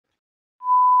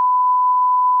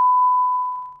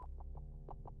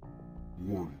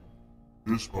Warning.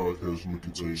 This podcast may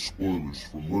contain spoilers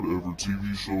from whatever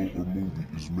TV show or movie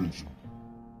is mentioned.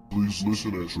 Please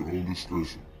listen at your own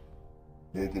discretion.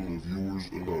 Welcome to Viewers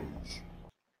Anonymous.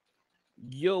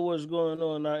 Yo, what's going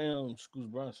on? I am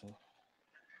Scoot Bronson.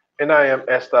 And I am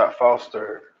S.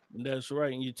 Foster. And that's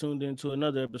right. And you tuned into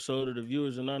another episode of the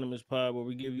Viewers Anonymous Pod where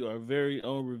we give you our very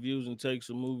own reviews and takes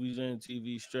of movies and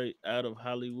TV straight out of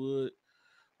Hollywood.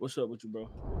 What's up with you, bro?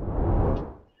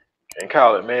 Can't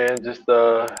call it, man. Just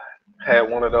had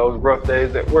one of those rough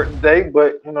days at work today,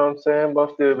 but you know what I'm saying? But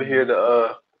I'm still here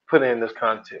to put in this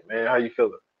content, man. How you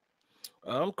feeling?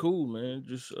 I'm cool, man.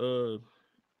 Just you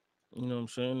know what I'm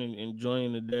saying,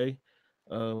 enjoying the day.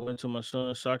 Went to my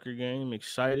son's soccer game,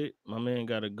 excited. My man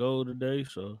got a goal today,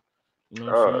 so you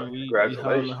know what I'm saying? We hauling the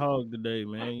Congratulations. hog today,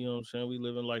 man. You know what I'm saying? We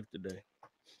living life today.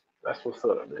 That's what's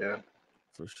up, man.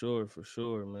 For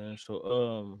sure, man.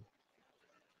 So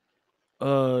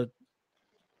uh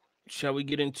shall we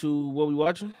get into what we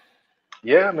watching?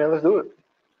 Yeah, man, let's do it.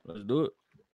 Let's do it.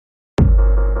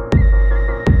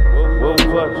 What we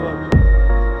watching?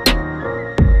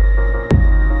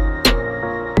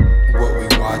 What we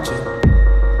watching?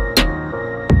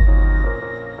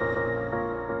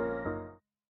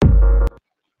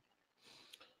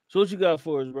 So what you got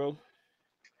for us, bro?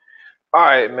 All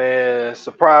right, man.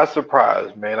 Surprise,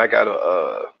 surprise, man. I got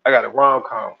a rom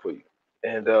com for you,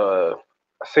 and I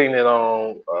seen it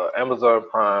on Amazon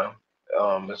Prime.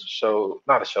 It's a show,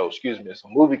 not a show, excuse me. It's a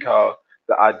movie called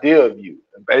The Idea of You,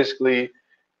 and basically,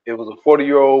 it was a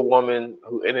 40-year-old woman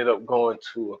who ended up going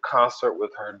to a concert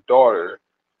with her daughter's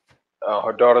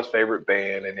favorite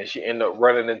band, and then she ended up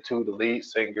running into the lead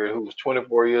singer who was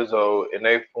 24 years old, and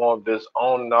they formed this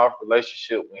on and off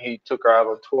relationship when he took her out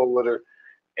on tour with her,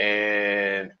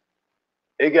 and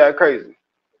it got crazy.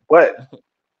 But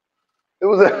it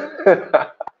was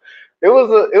a it was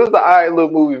the alright little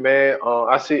movie, man.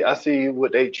 I see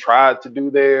what they tried to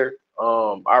do there.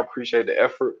 I appreciate the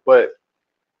effort, but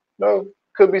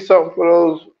could be something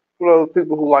for those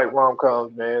people who like rom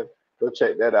coms, man. Go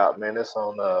check that out, man. It's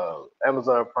on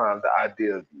Amazon Prime. The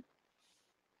Idea of You.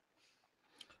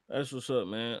 That's what's up,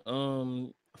 man.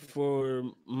 For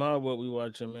my what we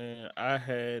watching, man, I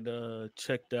had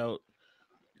checked out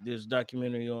this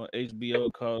documentary on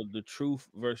HBO called The Truth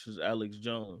versus Alex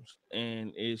Jones.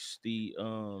 And it's they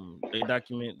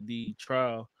document the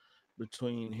trial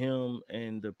between him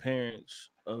and the parents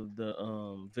of the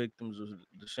victims of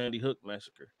the Sandy Hook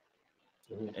massacre.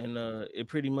 Mhm. And it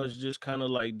pretty much just kind of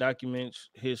like documents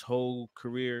his whole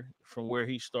career from where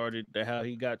he started to how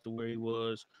he got to where he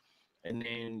was. And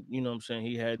then, you know what I'm saying,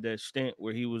 he had that stint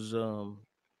where he was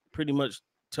pretty much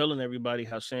telling everybody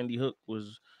how Sandy Hook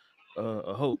was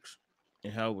a hoax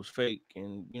and how it was fake,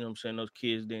 and you know what I'm saying, those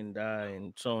kids didn't die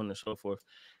and so on and so forth.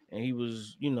 And he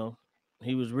was,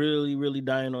 he was really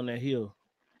dying on that hill.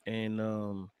 And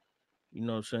you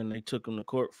know what I'm saying, they took him to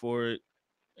court for it,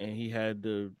 and he had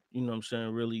to, you know what I'm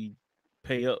saying, really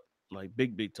pay up like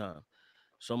big time.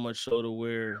 So much so to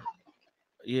where,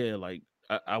 yeah, like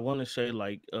I want to say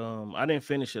like I didn't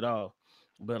finish it all,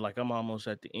 but like I'm almost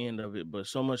at the end of it. But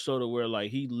so much so to where like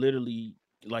he literally,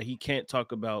 like, he can't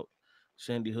talk about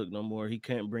Sandy Hook no more. He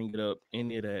can't bring it up,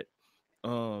 any of that.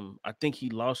 I think he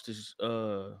lost his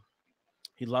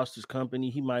company.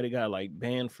 He might have got like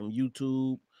banned from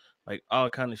YouTube. Like all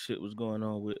kind of shit was going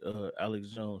on with Alex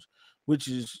Jones, which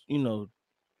is,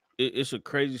 it's a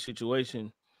crazy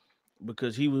situation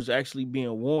because he was actually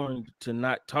being warned to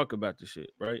not talk about the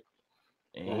shit, right?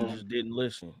 And he Mhm. just didn't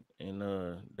listen, and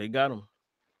they got him.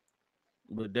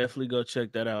 But definitely go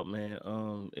check that out, man.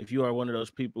 If you are one of those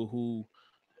people who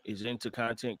is into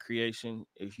content creation,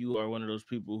 if you are one of those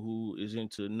people who is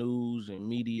into news and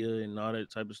media and all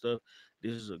that type of stuff,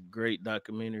 this is a great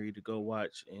documentary to go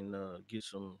watch and get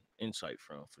some insight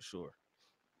from, for sure.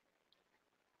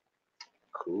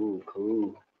 Cool,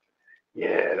 cool.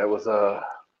 Yeah, that was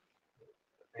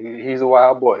he's a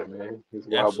wild boy, man. He's a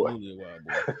wild boy. Absolutely a wild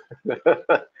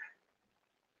boy.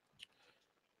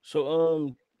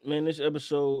 So man, this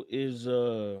episode is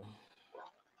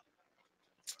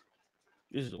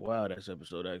this is a wild ass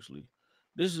episode, actually.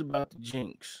 This is about the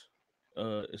Jinx.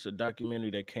 It's a documentary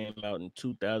that came out in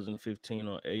 2015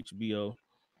 on HBO.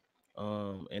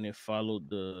 And it followed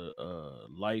the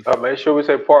life. Make sure we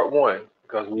say part one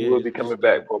because we Yeah, will be this is coming the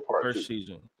back for part two. first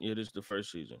season. Yeah, this is the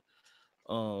first season.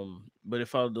 But it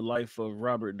followed the life of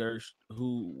Robert Durst,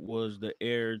 who was the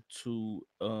heir to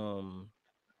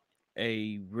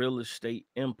a real estate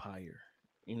empire.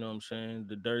 You know what I'm saying?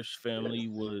 The Durst family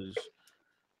Yes. was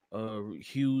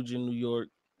huge in New York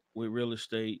with real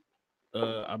estate.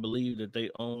 I believe that they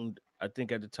owned, I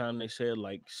think at the time they said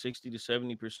like 60 to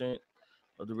 70%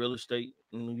 of the real estate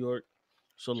in New York.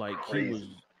 So It's like he crazy. was,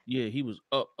 yeah, he was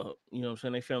up. You know what I'm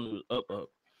saying? Their family was up.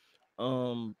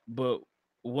 But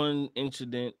one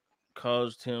incident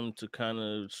caused him to kind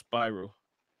of spiral.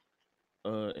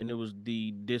 And it was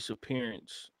the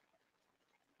disappearance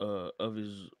of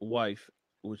his wife,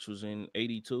 which was in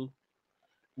 '82.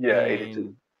 Yeah, 82.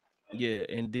 And yeah,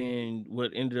 and then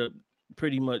what ended up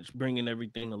pretty much bringing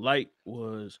everything to light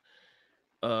was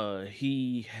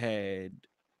he had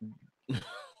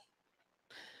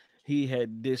he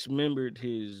had dismembered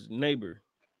his neighbor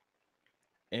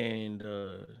and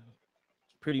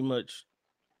pretty much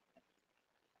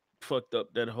fucked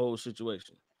up that whole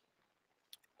situation.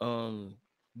 Um,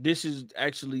 this is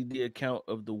actually the account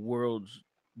of the world's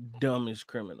dumbest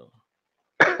criminal.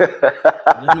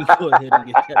 Let me go ahead and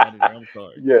get that out of there. I'm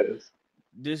sorry. Yes.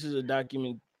 This is a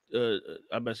document. I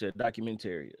about to say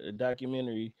a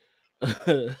documentary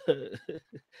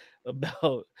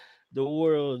about the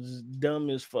world's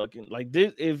dumbest fucking like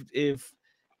this.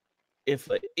 If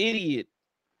an idiot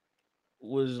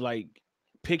was like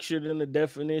pictured in the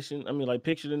definition, I mean, like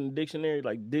pictured in the dictionary,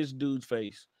 like this dude's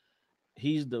face,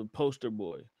 he's the poster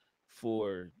boy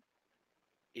for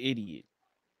idiot,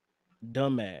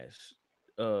 dumbass.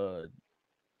 Uh,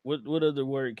 what other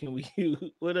word can we use?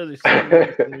 What other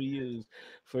synonyms can we use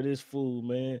for this fool,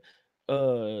 man?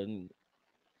 Uh,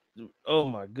 oh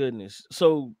my goodness.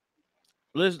 So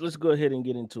let's go ahead and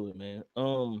get into it, man.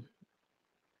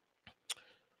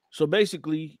 So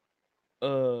basically,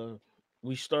 uh,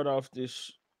 we start off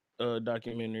this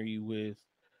documentary with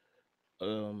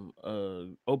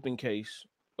open case,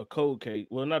 a cold case.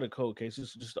 Well, not a cold case.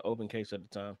 It's just an open case at the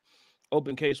time.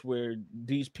 Open case where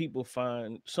these people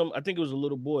find some. I think it was a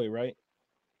little boy, right?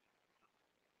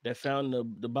 That found the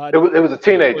It body was a or the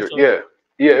teenager. torso. Yeah.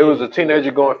 Yeah, it was Yeah. a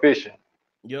teenager going fishing.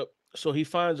 Yep. So he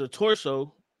finds a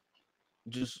torso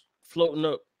just floating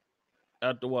up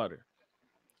out the water.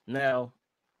 Now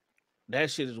that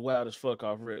shit is wild as fuck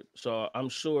off rip. So I'm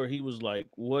sure he was like,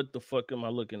 "What the fuck am I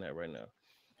looking at right now?"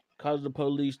 Calls the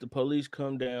police. The police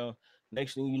come down.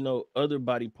 Next thing you know, other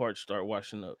body parts start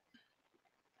washing up.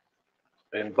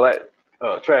 In black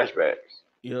trash bags.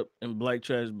 Yep, and black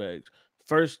trash bags.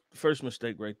 First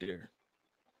mistake right there.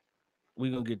 We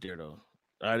gonna get there though.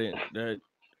 I didn't that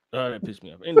that pissed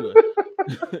me off. Anyway,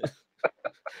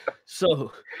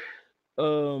 so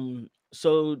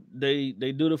so they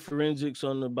do the forensics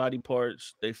on the body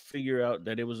parts. They figure out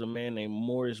that it was a man named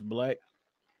Morris Black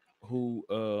who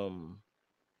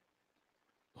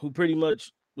who pretty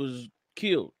much was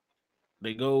killed.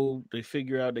 They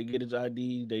figure out, they get his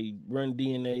ID, they run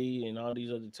DNA and all these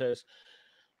other tests.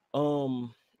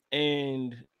 Um,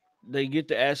 and they get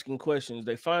to asking questions.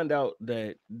 They find out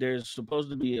that there's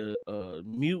supposed to be a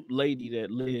mute lady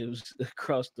that lives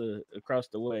across the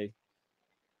way,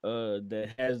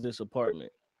 that has this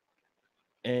apartment,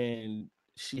 and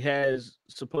she has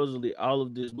supposedly all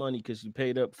of this money because she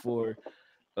paid up for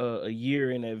a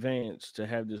year in advance to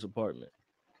have this apartment.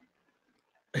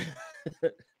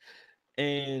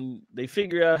 And they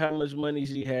figure out how much money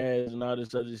she has and all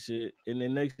this other shit. And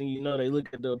then next thing you know, they look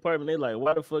at the apartment. They're like,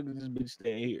 "Why the fuck is this bitch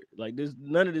staying here? Like this,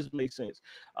 none of this makes sense.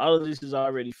 All of this is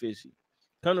already fishy."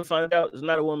 Come to find out, it's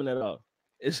not a woman at all.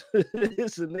 It's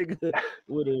it's a nigga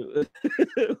with a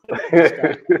with a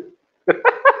disguise.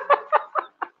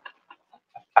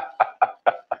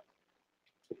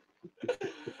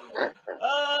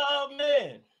 Oh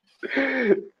man,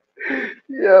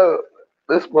 Yo,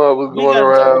 this mom was we going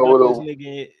got to talk around about with this a.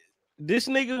 nigga. This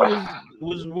nigga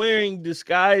was wearing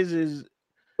disguises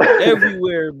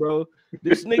everywhere, bro.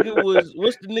 This nigga was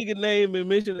what's the nigga name in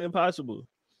Mission Impossible?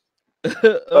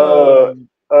 uh, um,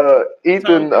 Tom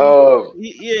Ethan. Cruise.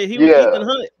 Yeah, he was Yeah, Ethan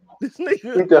Hunt. This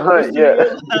nigga, Ethan this Hunt. is Yeah.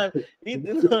 real life.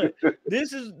 Ethan Hunt.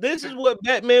 This is what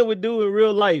Batman would do in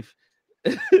real life.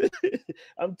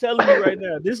 I'm telling you right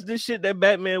now, this shit that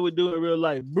Batman would do in real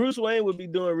life. Bruce Wayne would be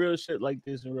doing real shit like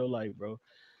this in real life, bro.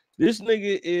 This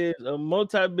nigga is a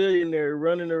multi-billionaire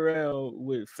running around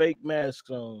with fake masks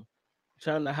on,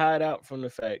 trying to hide out from the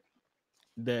fact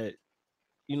that,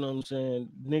 you know what I'm saying,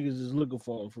 niggas is looking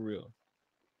for him for real.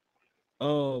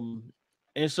 Um,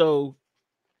 and so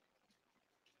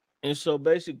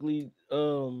basically,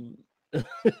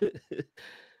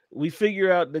 we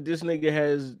figure out that this nigga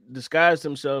has disguised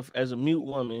himself as a mute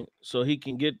woman so he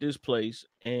can get this place.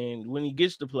 And when he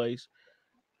gets the place,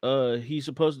 he's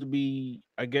supposed to be,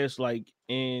 I guess, like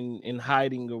in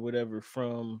hiding or whatever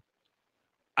from.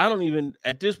 I don't even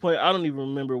at this point. I don't even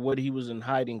remember what he was in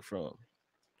hiding from.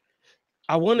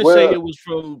 I want to say Well, it was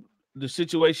from the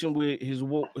situation with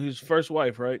his first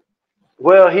wife, right?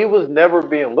 well, he was never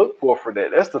being looked for that.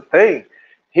 That's the thing.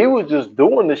 He was just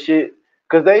doing the shit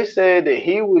because they said that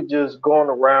he was just going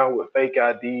around with fake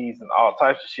IDs and all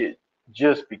types of shit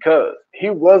just because he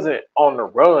wasn't on the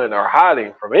run or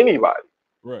hiding from anybody.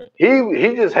 Right. He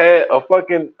just had a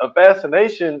fucking a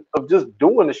fascination of just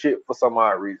doing the shit for some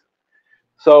odd reason.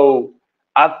 So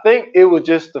I think it was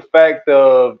just the fact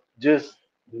of just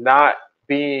not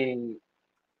being.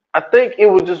 I think it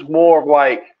was just more of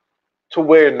like to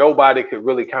where nobody could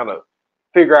really kind of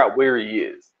figure out where he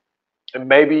is, and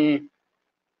maybe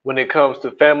when it comes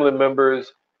to family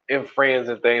members and friends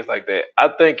and things like that. I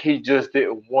think he just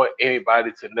didn't want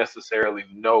anybody to necessarily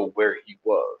know where he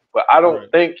was. But I don't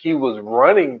Right. think he was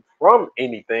running from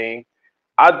anything.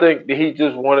 I think that he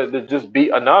just wanted to just be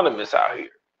anonymous out here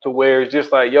to where it's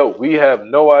just like, yo, we have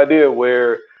no idea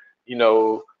where,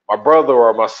 my brother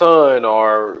or my son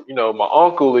or, my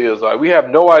uncle is. Like, we have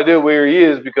no idea where he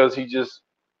is because he just,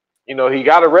 he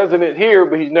got a residence here,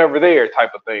 but he's never there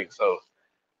type of thing. So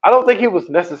I don't think he was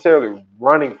necessarily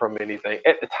running from anything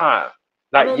at the time.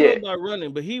 I Not don't know yet. about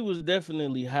running, but he was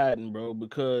definitely hiding, bro,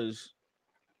 because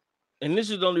and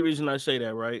this is the only reason I say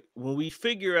that, right? When we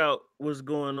figure out what's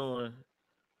going on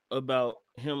about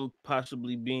him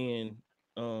possibly being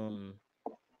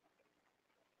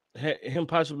him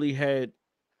possibly had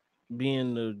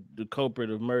being the culprit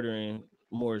of murdering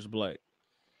Morris Black.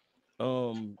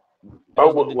 Um Oh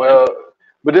as the well, detective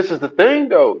but this is the thing,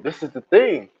 though. This is the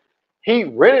thing. He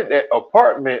rented that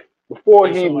apartment before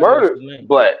in he somebody else's murdered name.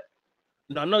 Black.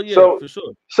 No, no, yeah, So, for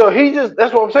sure. so he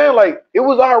just—that's what I'm saying. Like, it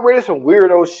was already some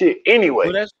weirdo shit But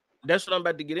anyway. that's what I'm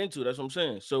about to get into. That's what I'm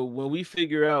saying. So when we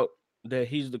figure out that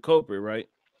he's the culprit, right?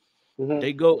 Hmm.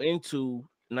 They go into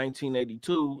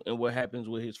 1982 and what happens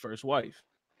with his first wife,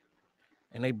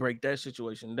 and they break that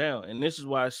situation down. And this is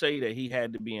why I say that he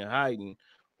had to be in hiding,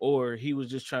 or he was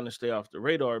just trying to stay off the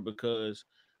radar because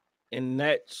in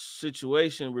that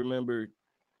situation, remember,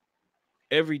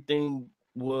 everything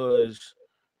was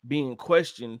being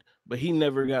questioned, but he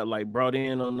never got like brought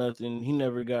in on nothing. He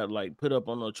never got like put up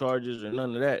on no charges or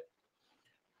none of that.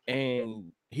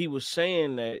 And he was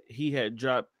saying that he had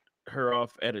dropped her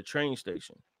off at a train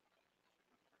station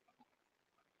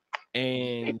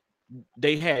and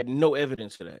they had no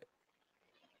evidence of that.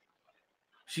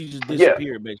 She just Yeah,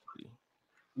 disappeared basically.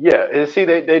 yeah. And see,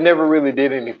 they never really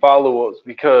did any follow-ups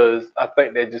because I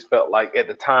think they just felt like at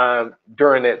the time,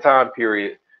 during that time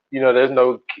period, there's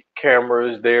no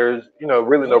cameras, there's,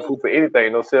 really no No, proof of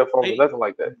anything, no cell phones or they nothing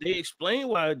like that. they explained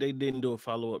why they didn't do a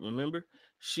follow up. Remember,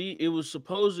 it was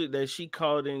supposed that she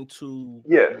called into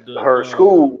Yeah, the her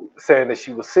school saying that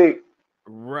she was sick.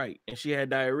 right, and she had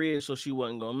diarrhea, so she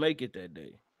wasn't gonna make it that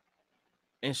day.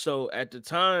 And so at the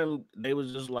time, they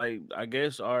was just like, I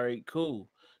guess, all right, cool.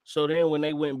 So then when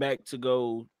they went back to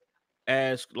go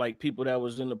ask like people that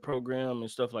was in the program and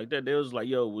stuff like that, they was like,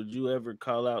 yo, would you ever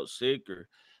call out sick? Or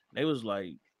they was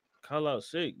like, call out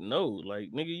sick? No,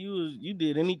 like nigga, you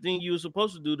did anything you was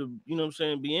supposed to do to, you know what I'm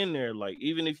saying, be in there. Like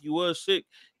even if you was sick,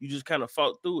 you just kind of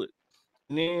fought through it.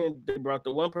 And then they brought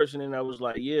the one person in that was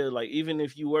like, yeah, like even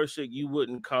if you were sick, you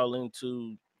wouldn't call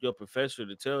into your professor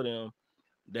to tell them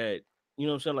that, you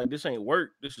know what I'm saying, like this ain't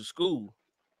work, this is school.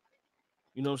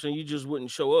 You know what I'm saying? You just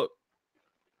wouldn't show up.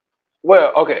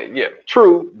 Well, okay, yeah,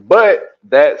 true, but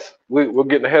we're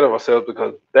getting ahead of ourselves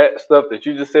because that stuff that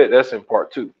you just said, that's in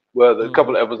part two. Well, the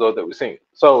couple Hmm. of episodes that we've seen.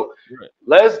 So Right.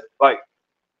 let's like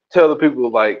tell the people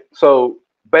like so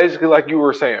basically like you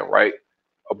were saying, right?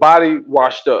 A body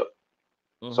washed up.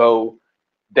 Hmm. So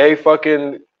they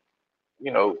fucking,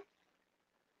 you know,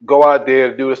 go out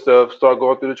there, do the stuff, start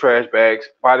going through the trash bags,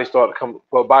 body pieces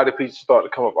start to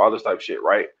come up, all this type of shit,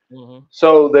 right? Hmm.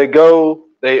 So they're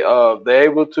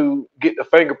able to get the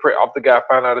fingerprint off the guy,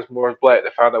 find out it's Morris Black, they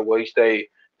find out where he stayed.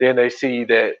 Then they see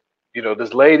that,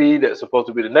 this lady that's supposed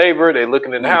to be the neighbor, they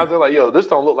looking in the house, they're like, yo, this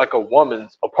don't look like a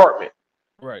woman's apartment.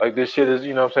 Right. Like this shit is,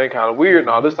 what I'm saying, kind of weird Yeah, and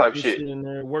all this boots type of just shit. sitting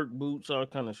there, work boots, all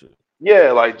kind of shit.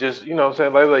 Yeah, like just, what I'm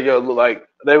saying, like yo, look like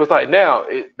they was like now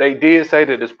they did say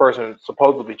that this person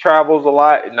supposedly travels a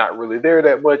lot and not really there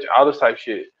that much, all this type of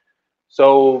shit.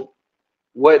 So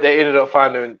what they ended up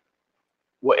finding,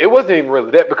 well, it wasn't even really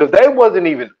that because they wasn't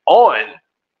even on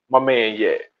my man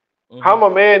yet. How Hmm. my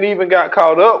man even got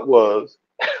caught up was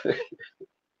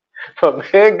my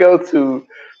man go to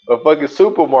a fucking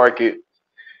supermarket,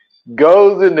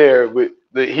 goes in there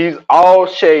he's all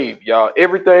shaved, y'all.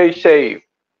 Everything shaved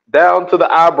down to the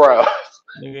eyebrows,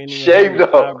 Nigga ain't even have shaved no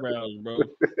up. eyebrows, bro.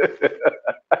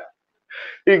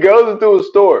 He goes into a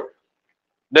store.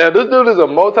 Now this dude is a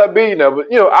multi-billionaire, but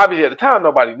obviously at the time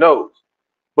nobody knows.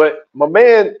 But my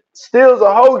man steals a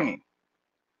hoagie,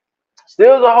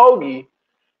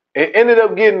 and ended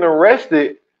up getting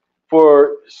arrested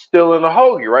for stealing a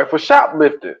hoagie, right? For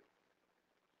shoplifting.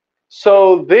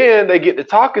 So then they get to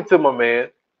talking to my man,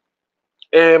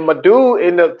 and my dude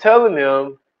ended up telling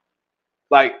him,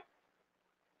 like,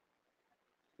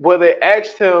 well, they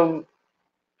asked him,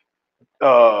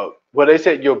 well, they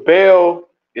said your bail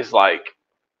is like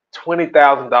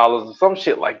 $20,000 or some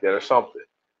shit like that or something.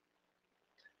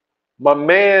 My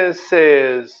man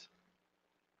says,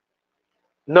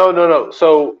 no, no, no.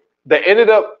 So they ended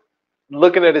up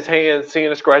looking at his hands, seeing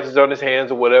the scratches on his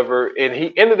hands or whatever, and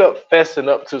he ended up fessing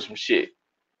up to some shit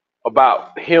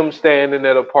about him staying in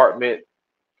that apartment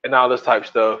and all this type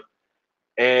stuff.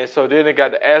 And so then they got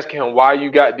to ask him why you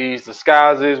got these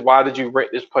disguises, why did you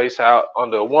rent this place out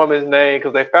under a woman's name?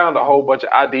 Because they found a whole bunch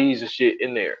of IDs and shit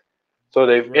in there. So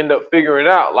they end up figuring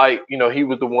out, like, you know, he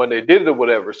was the one that did it or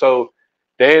whatever. So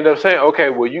they end up saying, okay,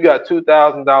 well, you got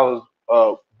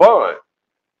 $2,000 bond.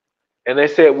 And they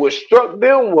said what struck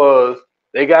them was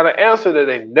they got an answer that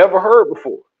they never heard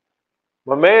before.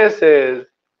 My man says,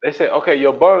 they said, okay,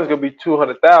 your bond is gonna be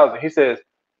 200,000. He says,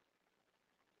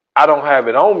 I don't have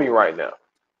it on me right now.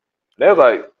 They're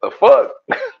like, the fuck?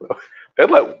 They're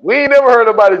like, we ain't never heard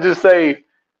nobody just say,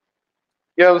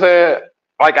 you know what I'm saying?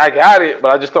 Like, I got it,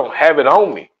 but I just don't have it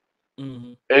on me.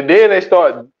 Mm-hmm. And then they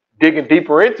start digging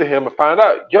deeper into him and find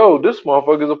out, yo, this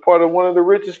motherfucker is a part of one of the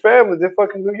richest families in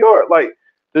fucking New York. Like,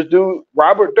 this dude,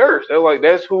 Robert Durst. They're like,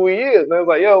 that's who he is. And they're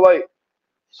like, yo, like,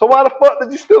 so why the fuck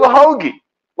did you steal a hoagie?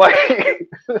 Like,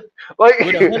 like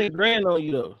with $100,000 on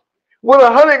you though. With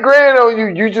 $100,000 on you,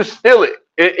 you just steal it.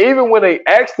 And even when they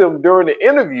asked him during the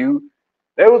interview,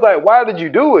 they was like, why did you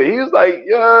do it? He was like,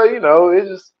 yeah, you know, it's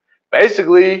just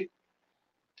basically,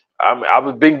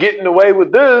 I've been getting away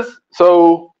with this,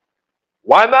 so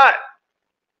why not?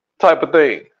 Type of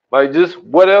thing. Like, just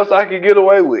what else I could get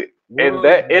away with. And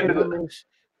that ended up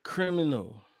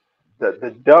criminal.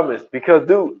 The dumbest, because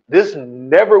dude, this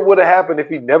never would have happened if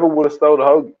he never would have stole the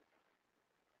hoagie.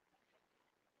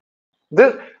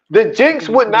 The Jinx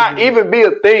would not even be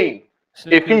a thing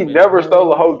if he never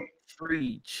stole a hoagie.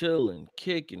 Free, chilling,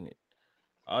 kicking it.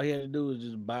 All he had to do was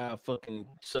just buy a fucking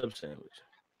sub sandwich.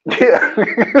 Yeah.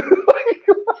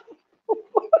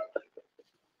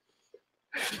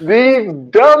 The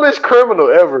dumbest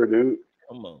criminal ever, dude.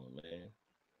 Come on, man.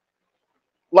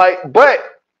 Like, but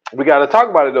we got to talk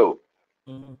about it though.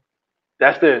 Mm-hmm.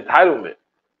 That's the entitlement.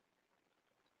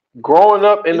 Growing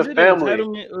up in the family.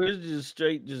 Entitlement, or is it just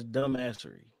straight just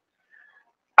dumbassery?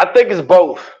 I think it's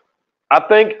both. I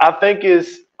think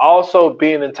it's also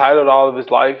being entitled all of his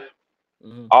life,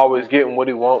 always getting what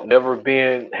he wants, never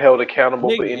being held accountable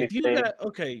for anything. If you got,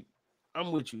 okay,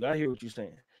 I'm with you. I hear what you're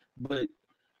saying, but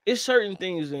it's certain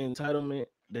things in entitlement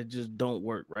that just don't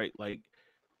work, right? Like,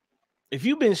 if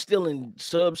you've been stealing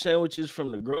sub sandwiches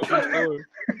from the grocery store,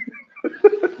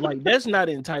 like, that's not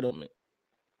entitlement.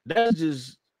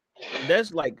 That's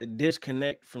like a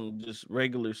disconnect from just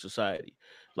regular society.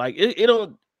 Like,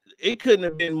 it couldn't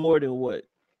have been more than what,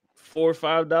 $4 or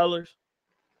 $5.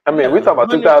 I mean, we talking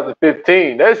about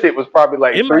 2015. That shit was probably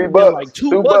like $3, like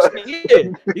 $2.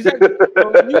 Yeah, exactly.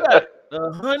 So you got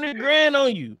 $100,000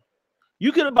 on you.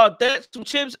 You could have bought that, some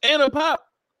chips, and a pop.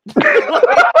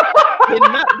 It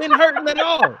not been hurting at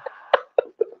all.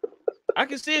 I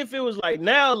can see if it was like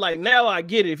now I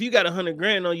get it. If you got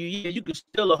 $100,000 on you, yeah, you could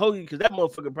steal a hoagie because that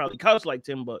motherfucker probably costs like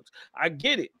 $10. I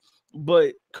get it,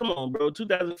 but come on, bro,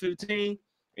 2015,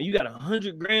 and you got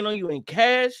 $100,000 on you in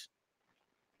cash,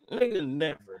 nigga,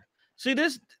 never. See,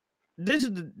 this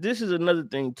is another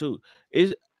thing too.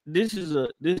 This is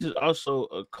also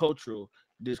a cultural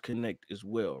disconnect as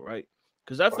well, right?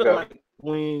 Because I feel like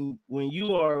when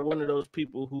you are one of those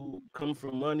people who come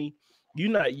from money, you're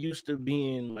not used to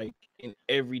being like in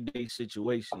everyday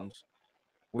situations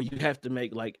where you have to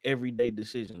make like everyday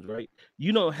decisions, right?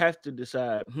 You don't have to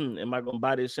decide, am I gonna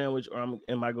buy this sandwich or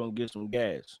am I gonna get some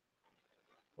gas?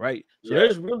 Right? So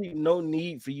there's really no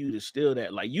need for you to steal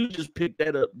that. Like, you just pick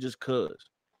that up just cause.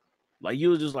 Like,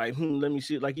 you was just like, let me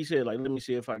see, like he said, like, let me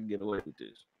see if I can get away with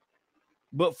this.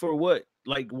 But for what?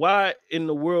 Like, why in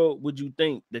the world would you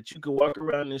think that you could walk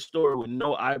around this store with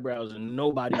no eyebrows and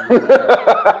nobody would like,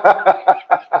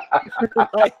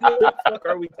 what the fuck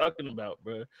are we talking about,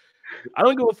 bro? I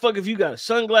don't give a fuck if you got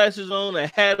sunglasses on, a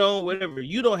hat on, whatever.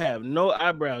 You don't have no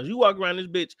eyebrows. You walk around this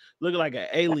bitch looking like an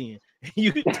alien.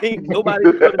 You think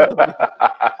nobody's gonna know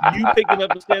you picking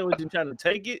up a sandwich and trying to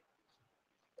take it?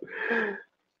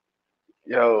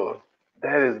 Yo,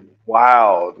 that is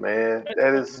wild, man.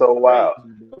 That is so wild.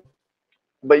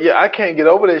 But yeah, I can't get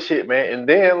over that shit, man. And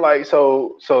then like,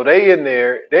 so they in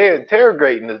there, they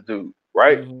interrogating this dude,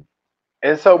 right?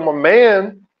 And so my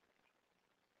man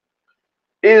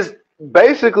is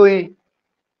basically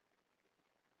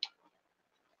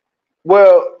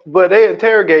Well, but they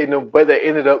interrogating him, but they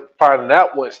ended up finding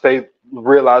out once they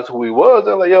realized who he was.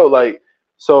 They're like, yo, like,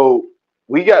 so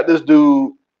we got this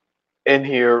dude in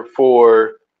here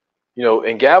for,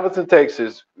 in Galveston,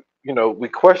 Texas, we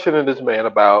questioning this man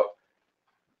about,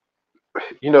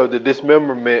 the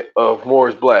dismemberment of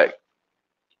Morris Black.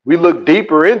 We look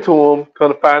deeper into him,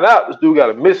 come to find out this dude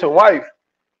got a missing wife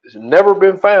that's never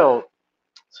been found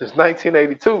since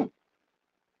 1982.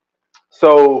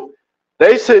 So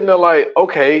they sitting there like,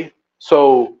 okay,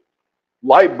 so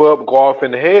light bulb go off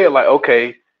in the head, like,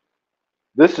 okay,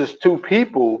 this is two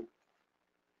people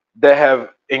that have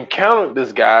encountered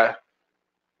this guy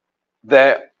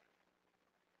that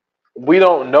we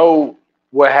don't know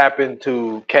what happened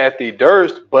to Kathy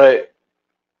Durst, but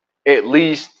at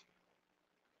least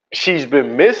she's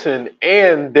been missing,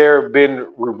 and there have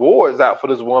been rewards out for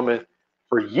this woman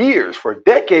for years, for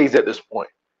decades at this point.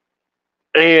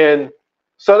 And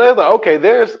so they're like, okay,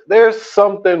 there's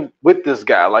something with this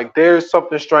guy. Like there's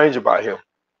something strange about him.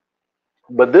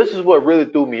 But this is what really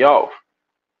threw me off.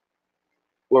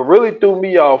 What really threw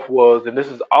me off was, and this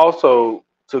is also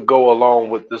to go along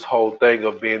with this whole thing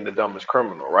of being the dumbest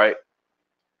criminal, right?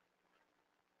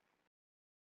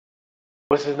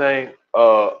 What's his name?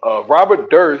 Robert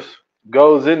Durst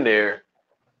goes in there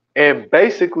and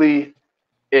basically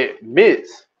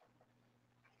admits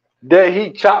that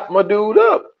he chopped my dude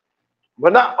up.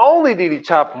 But not only did he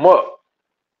chop him up,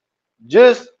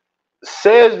 just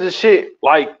says the shit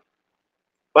like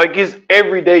it's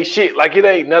everyday shit. Like it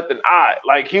ain't nothing odd.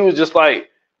 Like he was just like,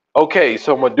 okay,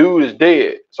 so my dude is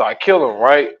dead. So I kill him,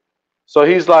 right? So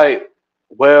he's like,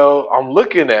 well, I'm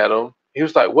looking at him. He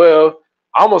was like, well,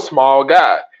 I'm a small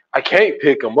guy. I can't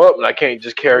pick him up and I can't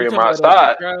just Are you carry him talking about at the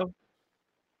outside. trial?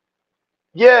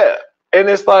 Yeah. And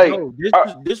it's like, No,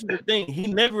 this is the thing. He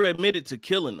never admitted to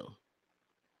killing them.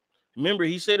 Remember,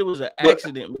 he said it was an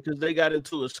accident because they got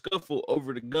into a scuffle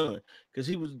over the gun.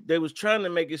 Because they was trying to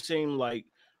make it seem like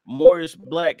Morris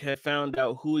Black had found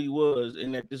out who he was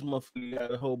and that this motherfucker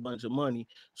got a whole bunch of money.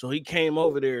 So he came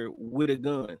over there with a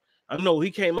gun. I know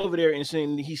he came over there and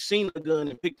saying he seen the gun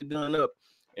and picked the gun up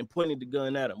and pointed the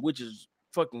gun at him, which is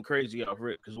fucking crazy off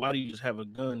rip. Because why do you just have a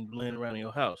gun laying around in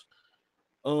your house?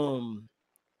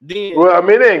 Then well, I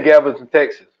mean, it ain't Galveston,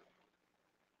 Texas.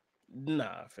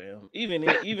 nah, fam.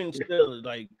 Even still,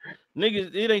 like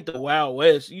niggas, it ain't the Wild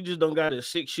West. You just don't got a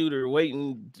 6-shooter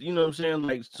waiting. You know what I'm saying?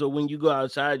 Like, so when you go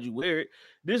outside, you wear it.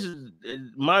 This is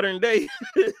modern day.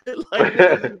 Like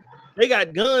niggas, they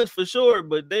got guns for sure,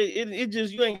 but it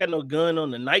just you ain't got no gun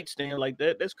on the nightstand like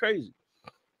that. That's crazy.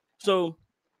 So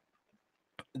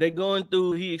they going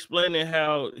through. He explaining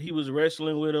how he was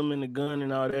wrestling with him and the gun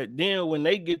and all that. Then when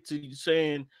they get to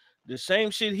saying the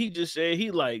same shit he just said,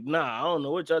 he like, nah, I don't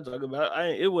know what y'all talking about.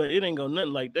 It ain't gonna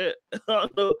nothing like that. I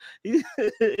don't know.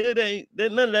 It ain't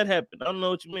that none of that happened. I don't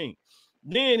know what you mean.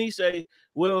 Then he say,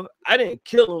 well, I didn't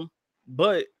kill him,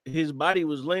 but his body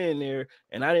was laying there,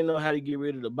 and I didn't know how to get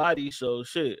rid of the body. So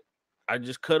shit, I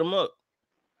just cut him up.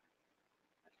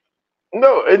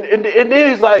 No, and then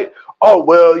he's like, oh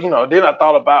well, then I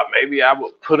thought about maybe I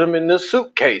would put him in this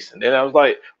suitcase, and then I was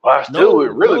like, well, I still would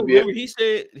No, really no. be. Remember, he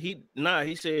said He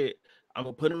said I'm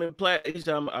gonna put him in He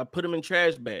said I put him in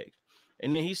trash bags,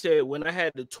 and then he said when I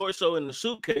had the torso in the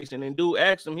suitcase, and then dude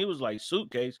asked him, he was like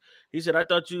suitcase. He said I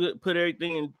thought you put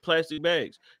everything in plastic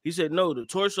bags. He said no, the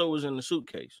torso was in the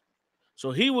suitcase.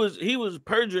 So he was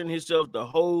perjuring himself the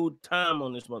whole time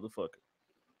on this motherfucker.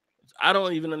 I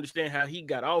don't even understand how he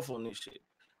got off on this shit.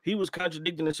 He was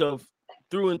contradicting himself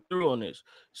through and through on this.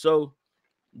 So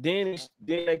then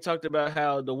they talked about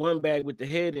how the one bag with the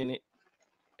head in it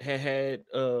had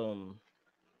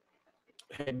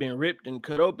been ripped and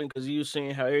cut open because he was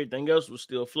saying how everything else was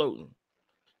still floating.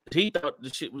 He thought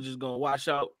the shit was just gonna wash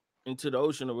out into the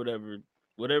ocean or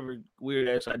whatever weird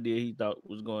ass idea he thought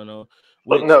was going on.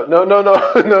 Which No, no, no, no,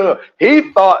 no, no.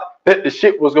 He thought that the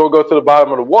shit was gonna go to the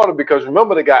bottom of the water because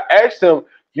remember the guy asked him,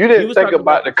 "You he didn't was think talking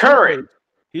about about the the current." suitcase.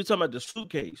 He was talking about the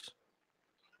suitcase.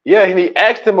 Yeah, and he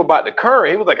asked him about the current.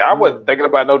 He was like, "I Yeah, wasn't thinking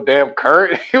about no damn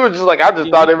current." He was just like, "I just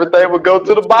yeah, thought everything would go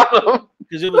to the bottom."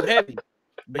 because it was heavy.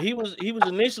 But he was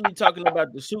initially talking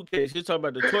about the suitcase. He was talking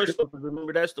about the torso. Because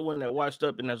remember, that's the one that washed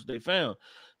up, and that's what they found.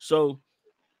 So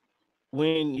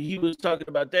when he was talking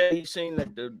about that, he seen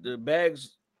that the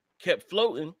bags kept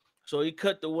floating. So he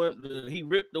cut he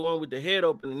ripped the one with the head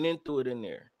open and then threw it in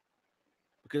there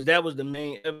because that was the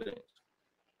main evidence,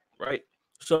 right?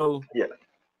 So Yeah.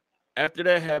 after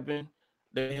that happened,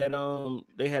 they had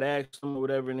asked him or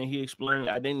whatever, and then he explained,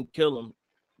 I didn't kill him.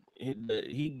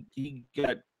 He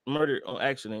got murdered on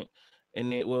accident,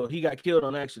 and then he got killed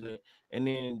on accident, and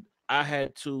then I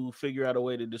had to figure out a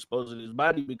way to dispose of his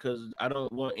body because I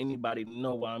don't want anybody to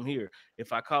know why I'm here.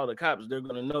 If I call the cops, they're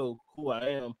gonna know who I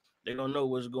am. They're gonna know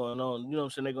what's going on. You know what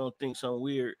I'm saying? They're gonna think something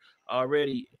weird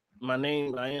already. My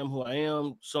name, I am who I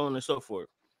am, so on and so forth.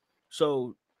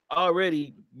 So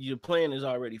already your plan is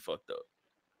already fucked up.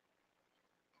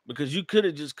 Because you could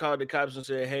have just called the cops and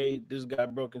said, "Hey, this guy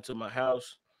broke into my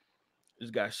house.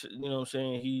 This guy, you know what I'm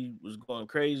saying? He was going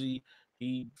crazy.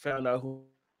 He found out who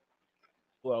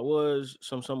I was,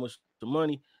 some with some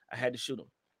money. I had to shoot him."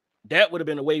 That would have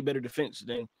been a way better defense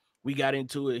than we got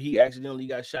into it. He accidentally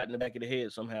got shot in the back of the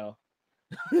head somehow.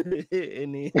 and then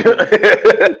and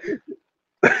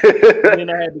then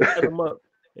I had to cut him up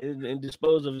and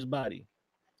dispose of his body.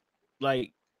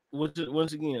 Like,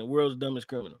 once again, world's dumbest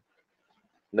criminal.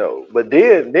 No, but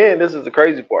then this is the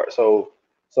crazy part. So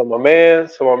my man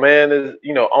is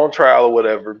on trial or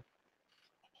whatever,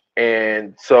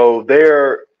 and so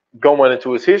they're going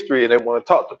into his history and they want to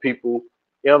talk to people,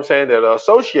 you know what I'm saying, that are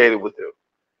associated with him.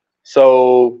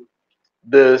 So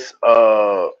this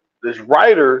this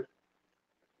writer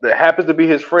that happens to be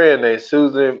his friend named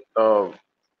Susan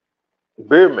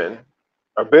Bierman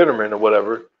or Bitterman or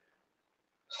whatever.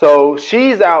 So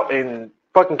she's out in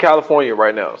fucking California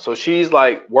right now. So she's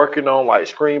like working on like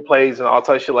screenplays and all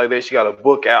type of shit like that. She got a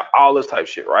book out, all this type of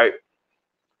shit, right?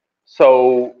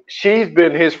 So she's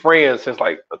been his friend since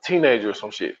like a teenager or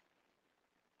some shit.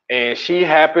 And she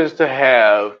happens to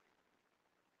have,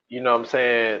 you know what I'm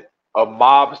saying, a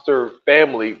mobster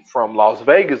family from Las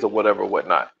Vegas or whatever,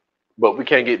 whatnot. But we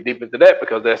can't get deep into that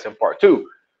because that's in part two.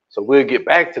 So we'll get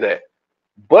back to that.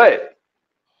 But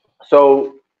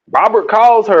so Robert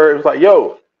calls her and was like,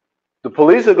 yo, the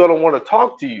police are gonna want to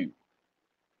talk to you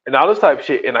and all this type of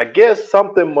shit. And I guess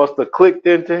something must have clicked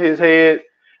into his head.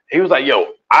 He was like,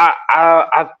 yo,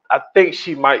 I think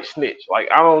she might snitch. Like,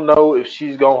 I don't know if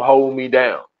she's gonna hold me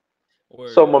down.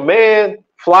 Word. So my man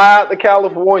fly out to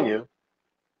California,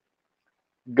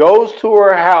 goes to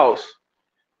her house,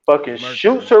 fucking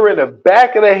shoots her in the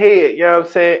back of the head, you know what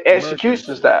I'm saying?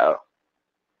 Execution style.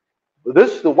 But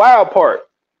this is the wild part.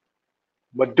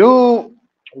 My dude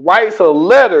writes a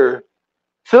letter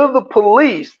to the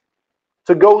police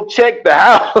to go check the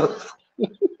house.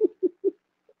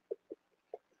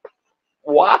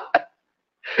 Why?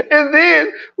 And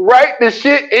then write the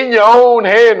shit in your own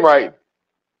handwriting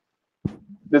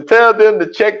to tell them to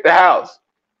check the house.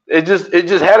 It just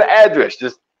had an address,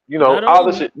 just all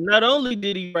the shit. Not only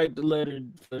did he write the letter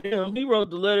for them, he wrote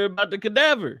the letter about the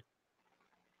cadaver.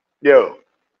 Yo.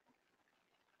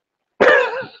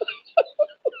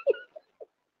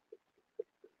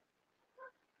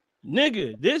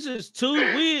 Nigga, this is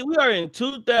we are in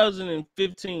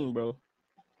 2015, bro.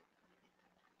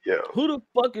 Yeah. Who the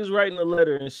fuck is writing a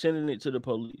letter and sending it to the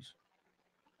police?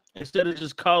 Instead of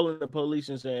just calling the police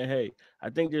and saying, "Hey, I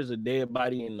think there's a dead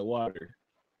body in the water."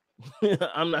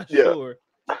 I'm not sure.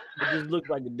 It just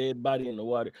looked like a dead body in the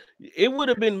water. It would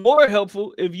have been more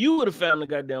helpful if you would have found the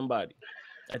goddamn body.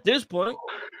 At this point.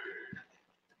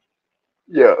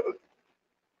 Yeah.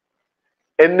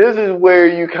 And this is where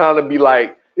you kind of be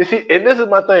like, you see, and this is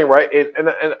my thing, right?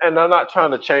 And I'm not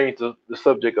trying to change the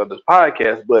subject of this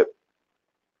podcast, but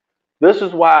this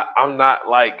is why I'm not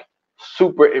like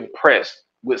super impressed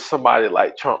with somebody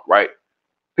like Trump, right?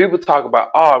 People talk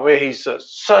about, oh man, he's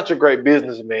such a great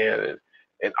businessman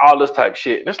and all this type of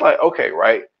shit. And it's like, okay,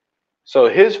 right? So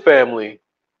his family,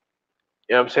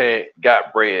 you know what I'm saying,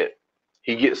 got bread.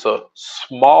 He gets a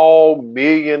small $1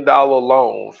 million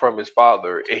loan from his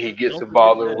father, and he gets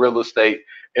involved in real estate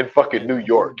in fucking New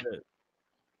York.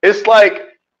 It's like,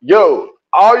 yo,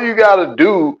 all you gotta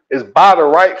do is buy the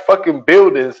right fucking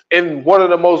buildings in one of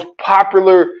the most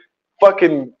popular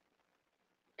fucking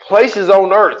places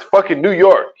on earth, fucking New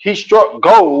York. He struck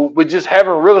gold with just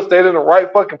having real estate in the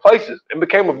right fucking places and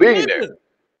became a billionaire.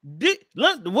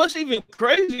 What's even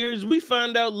crazier is we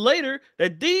find out later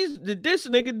that this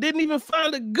nigga didn't even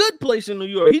find a good place in New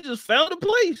York. He just found a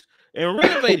place and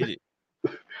renovated it.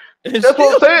 And that's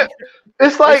what I'm saying.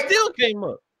 It's like it still came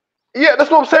up. Yeah,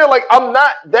 that's what I'm saying. Like, I'm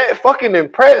not that fucking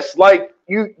impressed. Like,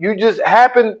 you just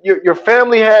happen, your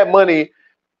family had money.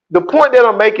 The point that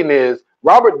I'm making is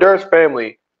Robert Durst's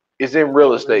family is in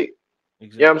real estate.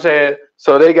 Exactly. You know what I'm saying?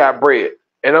 So they got bread.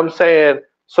 And I'm saying,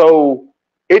 so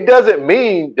it doesn't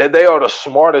mean that they are the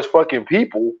smartest fucking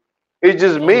people. It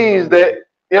just means that,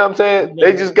 you know what I'm saying?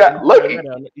 They just got lucky.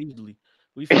 Easily.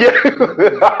 This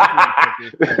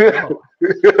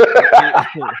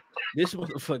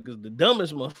motherfucker's the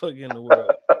dumbest motherfucker in the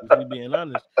world, if we being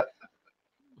honest.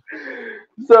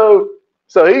 So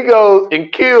he goes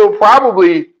and kills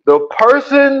probably the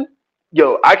person.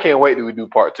 Yo, I can't wait till we do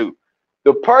part two.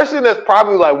 the person that's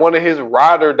probably like one of his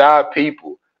ride or die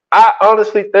people. I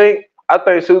honestly think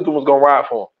Susan was gonna ride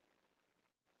for him.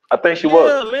 I think she was.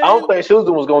 Yeah, I don't man. think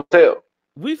Susan was gonna tell.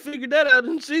 We figured that out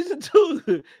in season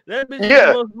 2. That bitch was the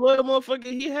Yeah, most loyal motherfucker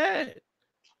he had.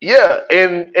 yeah,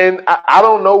 and I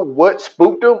don't know what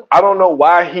spooked him. I don't know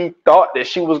why he thought that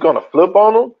she was gonna flip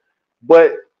on him,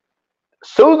 but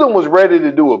Susan was ready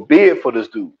to do a bid for this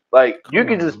dude. Like you Come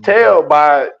can just on, man. tell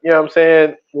by you know what I'm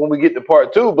saying when we get to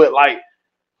part two. But like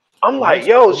I'm like,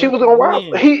 yo, she Once was gonna ride.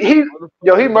 again, He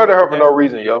motherfuckers murdered don't her for no have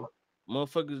reason, yo.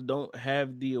 motherfuckers don't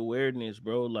have the awareness,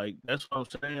 bro. Like that's what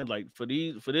I'm saying. Like for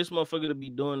this motherfucker to be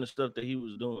doing the stuff that he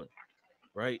was doing,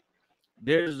 right?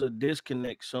 There's a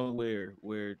disconnect somewhere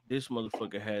where this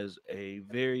motherfucker has a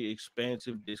very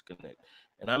expansive disconnect.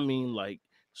 And I mean like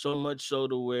so much so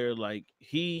to where like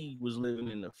he was living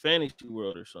in a fantasy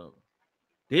world or something.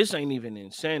 This ain't even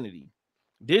insanity.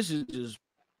 This is just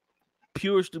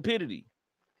pure stupidity.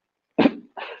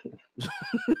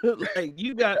 Like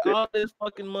you got all this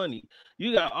fucking money.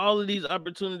 You got all of these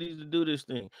opportunities to do this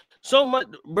thing. So much,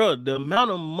 bro. The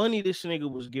amount of money this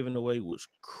nigga was giving away was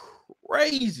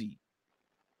crazy.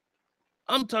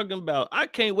 I'm talking about. I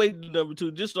can't wait to number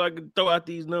 2 just so I can throw out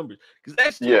these numbers because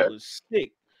that shit Yeah. was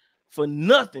sick for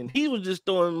nothing. He was just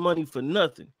throwing money for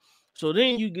nothing. So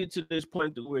then you get to this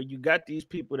point to where you got these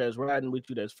people that's riding with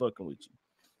you, that's fucking with you.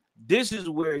 This is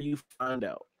where you find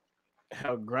out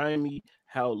how grimy,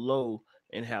 how low,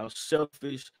 and how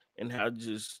selfish and how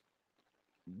just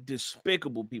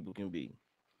despicable people can be.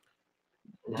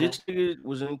 Mhm. This nigga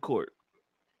was in court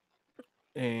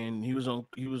and he was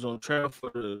on trial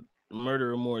for the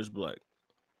murder of Morris Black.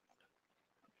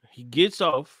 He gets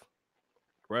off,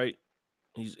 right?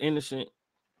 He's innocent,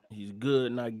 he's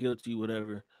good, not guilty,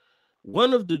 whatever.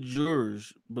 One of the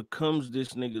jurors becomes this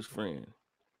nigga's friend.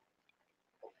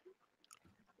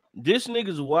 This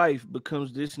nigga's wife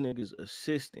becomes this nigga's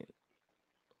assistant.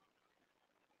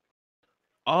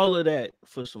 All of that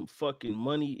for some fucking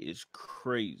money is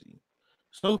crazy.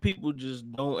 Some people just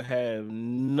don't have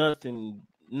nothing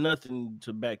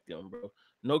to back them, bro.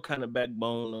 No kind of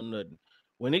backbone or nothing.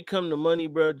 When it come to money,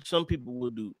 bro, some people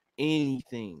will do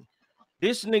anything.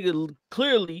 This nigga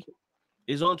clearly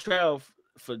is on trial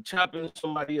for chopping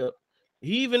somebody up.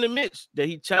 He even admits that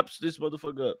he chops this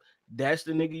motherfucker up. That's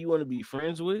the nigga you want to be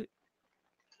friends with?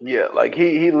 Yeah, like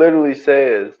he literally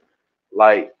says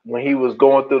like when he was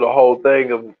going through the whole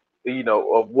thing of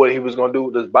of what he was gonna do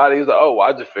with his body, he was like, oh,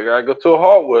 I just figured I'd go to a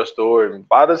hardware store and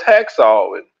buy this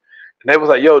hacksaw, and they was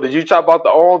like, yo, did you chop out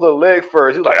the arms or the leg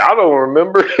first? He was like, I don't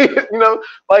remember.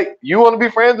 Like you want to be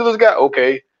friends with this guy,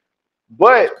 okay?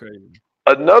 But That's crazy.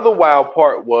 another wild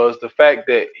part was the fact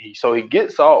that he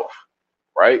gets off,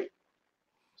 right?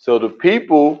 So the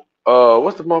people,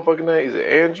 what's the motherfucking name? Is it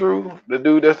Andrew? The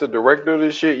dude that's the director of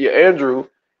this shit? Yeah, Andrew.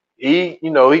 He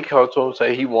comes to him and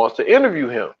say he wants to interview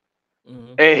him.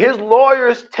 Mm-hmm. And his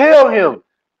lawyers tell him,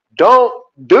 don't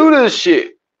do this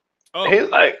shit. Oh, He's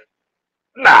like,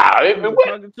 nah,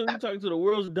 what? you talking to the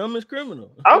world's dumbest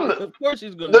criminal. I'm Of course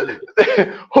he's gonna do it.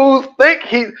 who think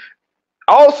he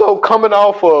also coming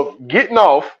off of getting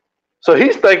off. So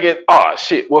he's thinking, oh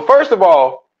shit. Well, first of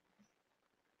all,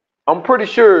 I'm pretty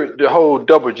sure the whole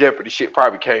double jeopardy shit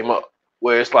probably came up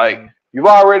where it's like Mm-hmm. you've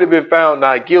already been found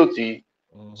not guilty.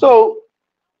 Mm-hmm. So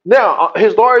now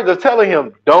his lawyers are telling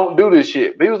him don't do this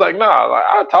shit. But he was like, nah, like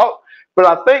I talk. But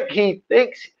I think he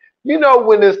thinks,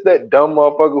 when it's that dumb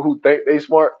motherfucker who think they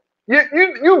smart.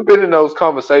 You've been in those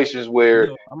conversations where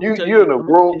Yo, you're in a I'm gonna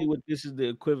tell room. you what this is the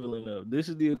equivalent of. This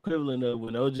is the equivalent of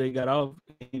when OJ got off.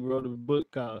 He wrote a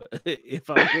book called "If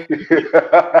I Was."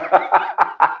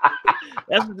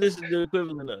 That's what this is the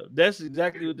equivalent of. That's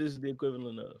exactly what this is the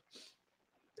equivalent of.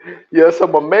 Yeah, so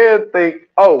my man think,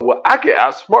 oh well, I can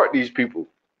outsmart these people.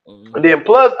 And Mm-hmm. then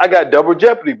plus I got double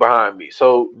jeopardy behind me.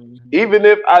 So Mm-hmm. even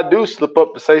if I do slip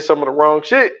up to say some of the wrong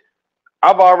shit,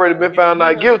 I've already They been can't found do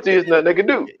not nothing. guilty. There's nothing they can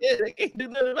do. Yeah, they can't do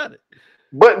nothing about it.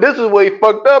 But this is where he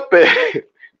fucked up at.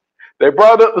 They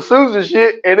brought up the Susan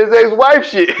shit and his ex-wife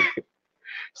shit.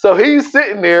 So he's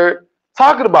sitting there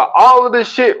talking about all of this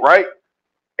shit, right?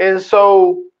 And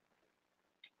so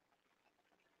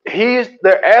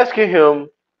they're asking him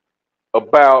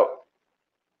about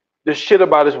the shit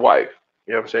about his wife.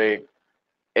 You know what I'm saying?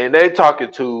 And they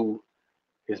talking to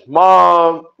his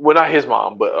mom, well not his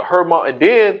mom, but her mom, and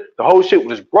then the whole shit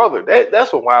with his brother.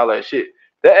 That's some wild ass shit.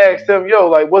 They asked Mm-hmm. him, yo,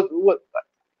 like what?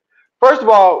 First of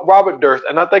all, Robert Durst,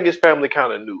 and I think his family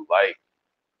kind of knew. Like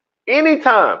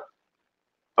anytime,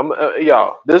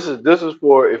 y'all, this is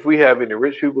for if we have any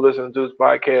rich people listening to this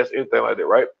podcast, anything like that,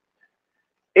 right?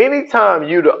 Anytime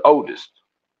you the oldest,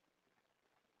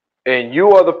 and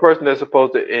you are the person that's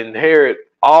supposed to inherit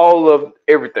all of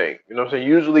everything. You know what I'm saying?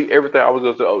 Usually everything always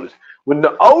goes to the oldest. When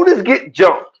the oldest get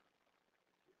jumped,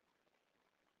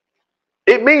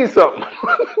 it means something.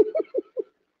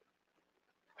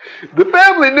 The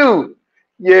family knew.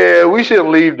 Yeah, we shouldn't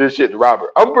leave this shit to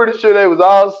Robert. I'm pretty sure they was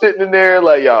all sitting in there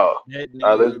like, y'all. That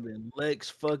nigga would have been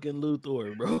Lex fucking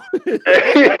Luthor, bro.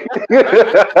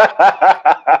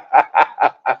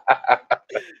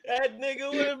 That nigga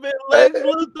would have been Lex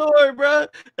Luthor, bro.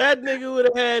 That nigga would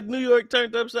have had New York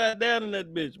turned upside down in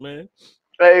that bitch, man.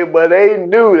 Hey, but they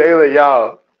knew. They were like,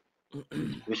 y'all,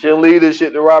 we shouldn't leave this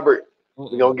shit to Robert.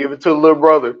 We're gonna give it to the little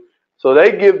brother. So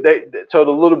so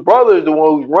the little brother is the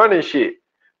one who's running shit.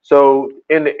 So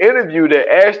in the interview they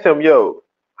asked him, yo,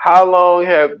 how long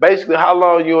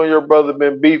you and your brother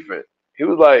been beefing? He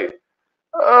was like,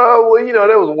 well,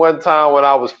 there was one time when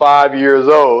I was 5 years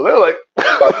old. They're like,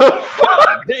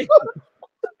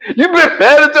 you been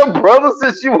mad at your brother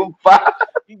since you were 5?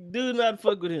 You do not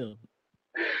fuck with him.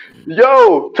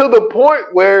 Yo, to the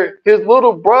point where his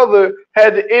little brother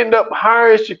had to end up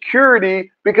hiring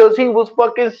security because he was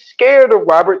fucking scared of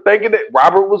Robert, thinking that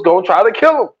Robert was gonna try to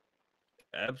kill him.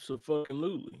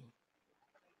 Absolutely.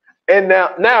 And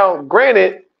now,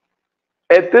 granted,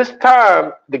 at this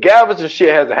time, the Galveston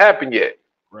shit hasn't happened yet.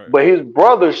 Right. But his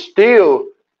brother still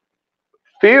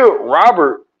feared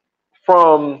Robert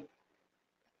from.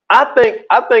 I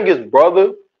think his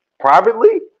brother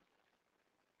privately.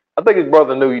 I think his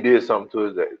brother knew he did something to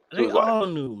his life. They all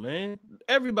knew, man.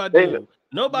 Everybody knew.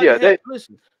 Nobody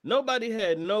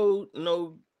had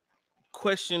no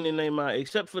question in their mind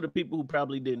except for the people who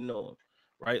probably didn't know him,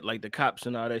 right? Like the cops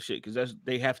and all that shit, because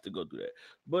they have to go through that.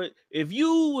 But if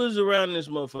you was around this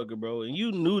motherfucker, bro, and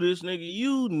you knew this nigga,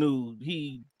 you knew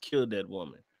he killed that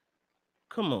woman.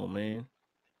 Come on, man.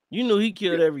 You knew he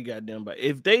killed every goddamn body.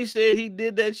 If they said he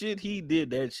did that shit, he did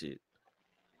that shit.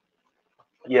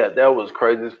 Yeah, that was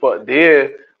crazy as fuck.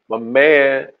 Then my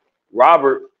man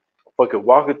Robert fucking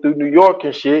walking through New York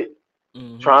and shit,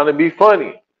 trying to be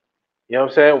funny. You know what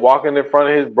I'm saying? Walking in front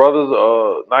of his brother's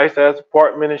nice ass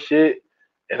apartment and shit,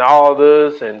 and all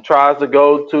this, and tries to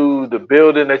go to the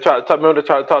building. They try to talk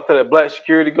to that black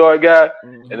security guard guy,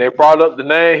 and they brought up the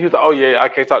name. He was like, "Oh yeah, I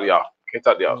can't talk to y'all. Can't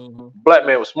talk to y'all." Black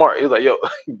man was smart. He was like, "Yo,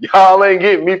 y'all ain't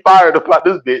getting me fired about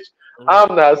this bitch.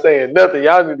 I'm not saying nothing.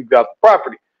 Y'all need to get off the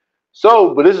property."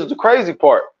 So, but this is the crazy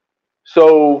part.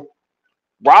 So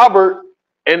Robert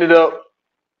ended up,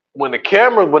 when they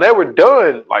were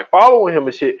done, like following him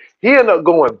and shit, he ended up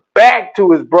going back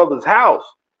to his brother's house.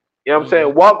 You know what I'm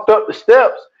saying? Walked up the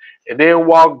steps and then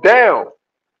walked down.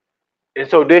 And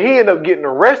so then he ended up getting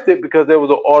arrested because there was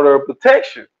an order of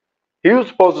protection. He was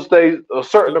supposed to stay a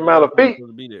certain amount of feet.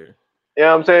 To be there. You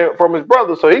know what I'm saying? From his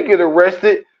brother. So he get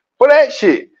arrested for that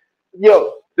shit.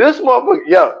 Yo, this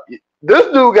motherfucker, this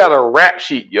dude got a rap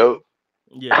sheet, yo.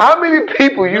 Yeah. How many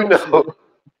people you know?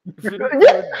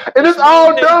 Yeah, and it's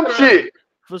all dumb shit.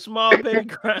 For small petty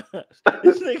crimes.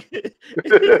 This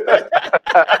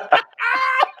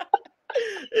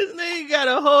nigga got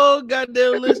a whole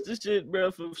goddamn list of shit,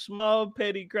 bro, for small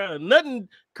petty crimes. Nothing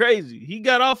crazy. He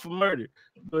got off for murder,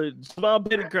 but small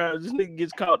petty crimes, this nigga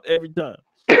gets caught every time.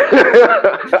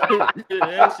 That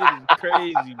shit is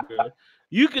crazy, bro.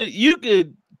 You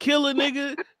could kill a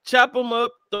nigga, chop him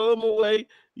up, throw him away.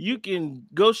 You can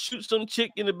go shoot some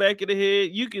chick in the back of the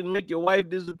head. You can make your wife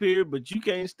disappear, but you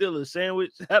can't steal a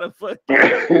sandwich. How the fuck?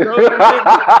 Get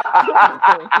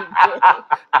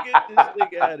this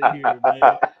nigga out of here,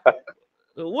 man.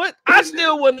 What? I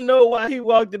still want to know why he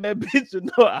walked in that bitch with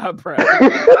no eyebrows.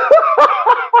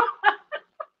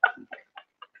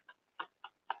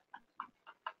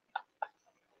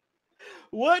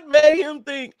 What made him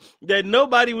think that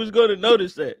nobody was going to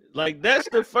notice that? Like, that's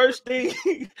the first thing.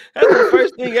 That's the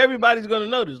first thing everybody's going to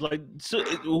notice. Like, so,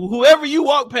 whoever you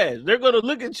walk past, they're going to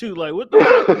look at you like, what the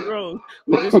fuck is wrong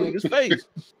with this nigga's face?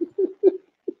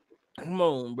 Come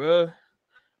on, bro.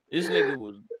 This nigga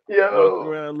was walking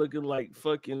around looking like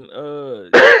fucking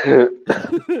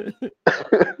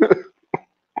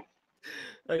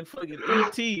like fucking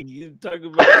E.T. You talking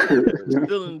about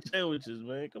stealing sandwiches,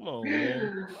 man. Come on,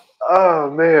 man. Oh,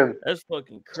 man. That's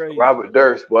fucking crazy. Robert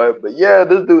Durst, boy. But yeah,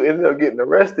 this dude ended up getting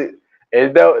arrested.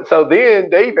 And so then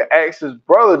they even asked his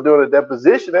brother during a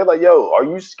deposition. They're like, yo, are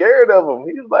you scared of him?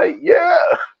 He was like, yeah.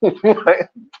 Like,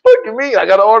 look at me. I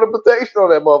got an order of protection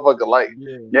on that motherfucker. Like,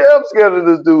 yeah, I'm scared of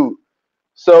this dude.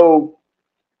 So,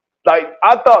 like,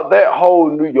 I thought that whole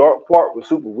New York part was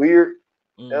super weird.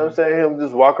 You know what I'm saying? Him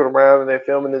just walking around and they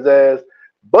filming his ass.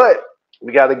 But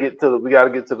we gotta get to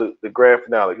the grand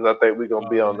finale, because I think we're gonna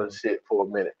be on this shit for a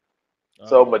minute.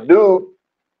 So my dude,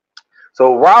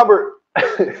 so Robert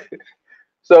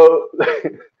So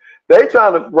they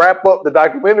trying to wrap up the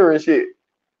documentary and shit.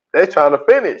 They trying to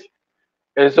finish.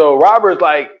 And so Robert's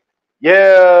like,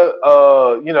 yeah,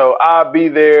 I'll be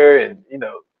there, and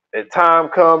at time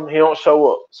come, he don't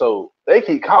show up. So they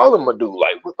keep calling my dude,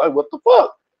 like what the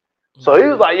fuck? So he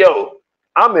was like, yo,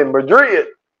 I'm in Madrid.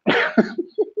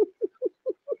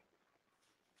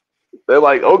 They're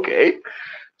like, okay.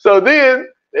 So then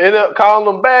they end up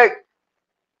calling him back,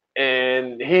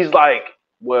 and he's like,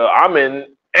 well, I'm in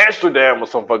Amsterdam or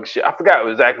some fucking shit. I forgot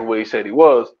exactly where he said he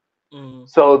was. Mm-hmm.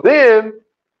 So then,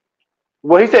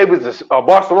 well, he said he was in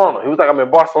Barcelona. He was like, I'm in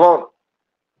Barcelona.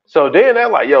 So then they're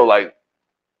like, yo, like,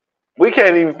 we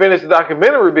can't even finish the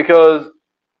documentary because,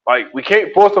 like, we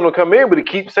can't force him to come in, but he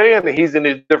keeps saying that he's in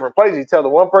these different places. He's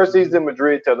telling one person he's in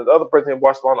Madrid, telling the other person in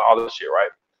Barcelona, all this shit,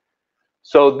 right?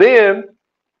 So then,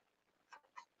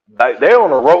 like, they're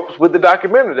on the ropes with the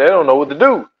documentary. They don't know what to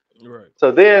do. Right.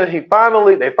 So then they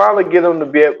finally get him to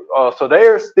be able, so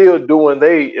they're still doing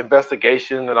their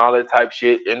investigation and all that type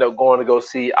shit. End up going to go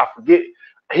see, I forget,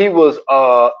 he was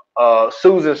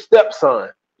Susan's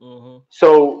stepson.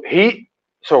 Mm-hmm.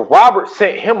 So Robert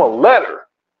sent him a letter,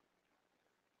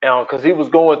 because he was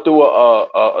going through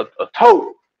a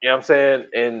tote, you know what I'm saying,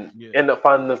 and ended up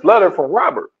finding this letter from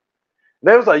Robert.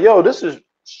 And they was like, yo, this is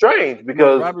strange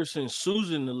because Robert sent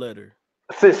Susan the letter.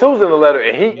 Sent Susan the letter,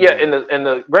 and and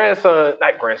the grandson,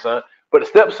 not grandson, but the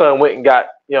stepson went and got,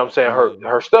 you know what I'm saying,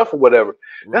 her stuff or whatever.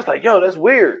 Right. That's like, yo, that's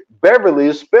weird. Beverly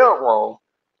is spelled wrong,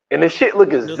 and this shit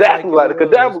look exactly like the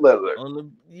cadaver letter.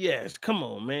 Yes, come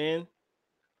on, man.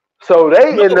 So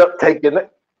they end up taking it.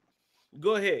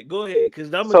 Go ahead,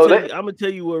 because I'm gonna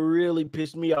tell you what really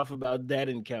pissed me off about that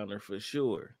encounter for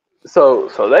sure. So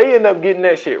they end up getting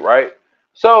that shit, right?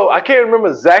 So I can't remember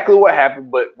exactly what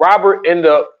happened, but Robert ended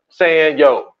up saying,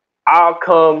 yo, I'll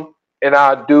come and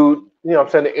I'll do, you know what I'm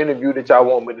saying, the interview that y'all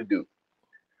want me to do.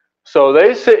 So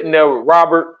they sitting there with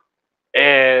Robert,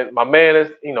 and my man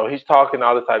is, he's talking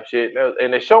all this type of shit,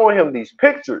 and they're showing him these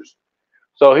pictures.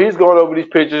 So he's going over these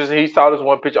pictures, and he saw this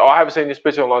one picture. Oh, I haven't seen this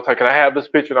picture in a long time. Can I have this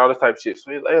picture and all this type of shit?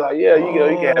 So he's like, yeah, you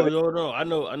can have it. No, I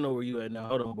know where you at now.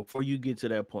 Hold on, before you get to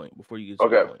that point.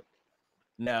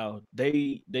 Now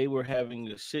they were having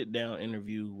a sit down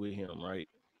interview with him, right?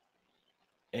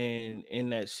 And in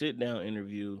that sit down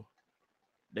interview,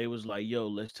 they was like, yo,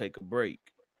 let's take a break.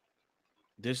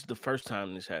 This is the first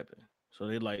time this happened. So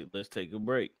they like, let's take a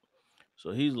break.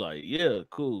 So he's like, yeah,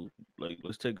 cool. Like,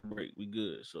 let's take a break. We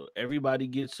good. So everybody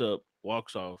gets up,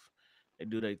 walks off, and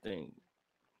do their thing.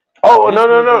 Oh,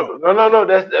 no.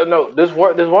 This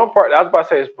one part I was about to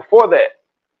say is before that.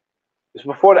 It's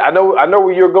before that. I know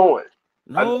where you're going.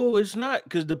 No, it's not,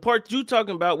 because the part you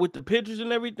talking about with the pictures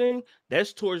and everything,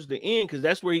 that's towards the end, because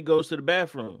that's where he goes to the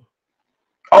bathroom.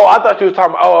 Oh, I thought you was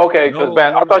talking about. Oh, okay. Because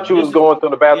I thought you was going through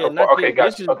the bathroom. Yeah, okay,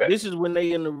 gotcha. This is when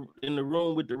they in the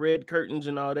room with the red curtains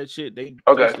and all that shit. They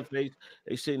face to face.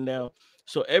 They sitting down.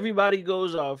 So everybody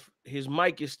goes off. His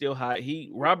mic is still hot.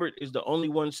 Robert is the only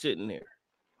one sitting there,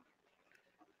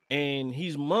 and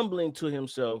he's mumbling to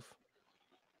himself,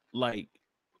 like,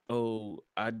 "Oh,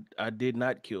 I did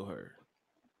not kill her.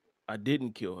 I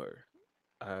didn't kill her.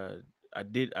 I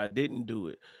didn't do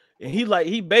it." And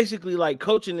he basically like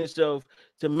coaching himself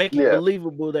to make it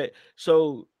believable that.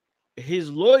 So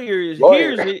his lawyer hears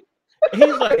it.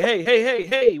 He's like,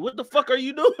 hey, what the fuck are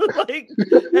you doing? Like, hey,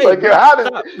 like you're hot.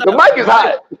 Stop. The mic is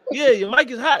hot. Yeah, your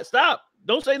mic is hot. Stop.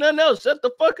 Don't say nothing else. Shut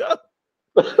the fuck up.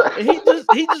 And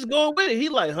he just going with it. He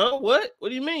like, huh? What? What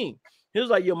do you mean? He was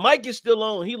like, your mic is still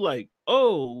on. He like,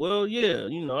 oh, well, yeah,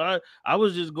 I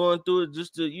was just going through it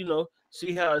just to,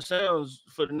 see how it sounds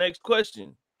for the next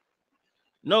question.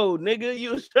 No, nigga,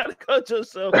 you was trying to coach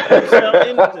yourself. You sound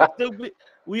innocent, stupid.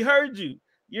 We heard you.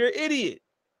 You're an idiot.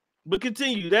 But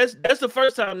continue. That's the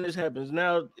first time this happens.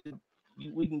 Now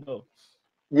we can go.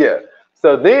 Yeah.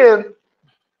 So then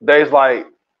they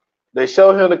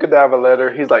show him the cadaver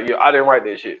letter. He's like, yo, I didn't write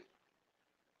that shit.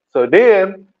 So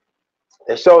then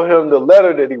they show him the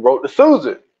letter that he wrote to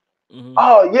Susan. Mm-hmm.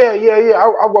 Oh, yeah.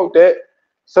 I wrote that.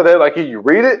 So they're like, can you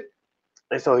read it?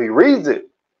 And so he reads it.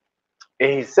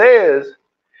 And he says,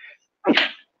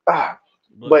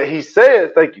 but he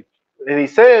says, thank you. And he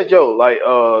says, yo, like,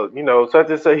 such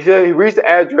and such. He said he reads the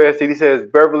address and he says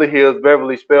Beverly Hills,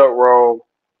 Beverly spelled wrong,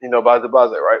 baza,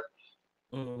 right?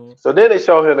 Mm-hmm. So then they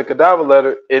show him the cadaver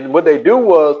letter. And what they do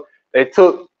was they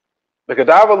took the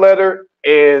cadaver letter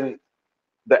and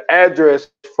the address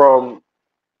from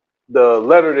the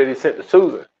letter that he sent to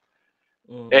Susan.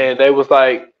 Mm-hmm. And they was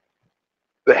like,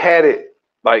 they had it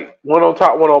like one on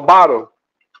top, one on bottom.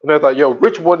 And they're like, yo,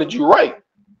 which one did you write?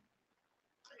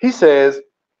 He says,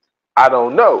 I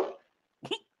don't know.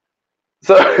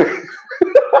 So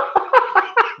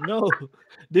No,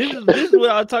 this is what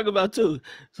I'll talk about too.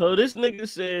 So this nigga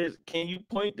says, "Can you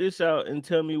point this out and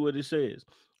tell me what it says?"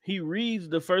 He reads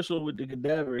the first one with the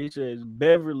cadaver. He says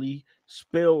Beverly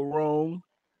spelled wrong,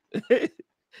 and then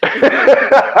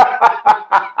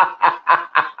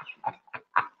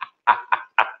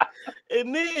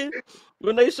and then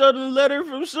when they showed him the letter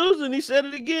from Susan, he said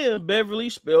it again. Beverly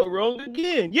spelled wrong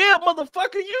again. Yeah,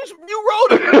 motherfucker, you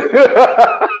wrote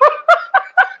it.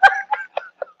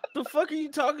 The fuck are you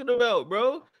talking about,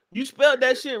 bro? You spelled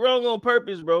that shit wrong on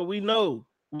purpose, bro. We know.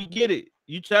 We get it.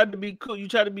 You tried to be cool. You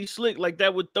tried to be slick like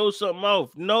that would throw something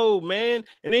off. No, man.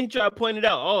 And then you try to point it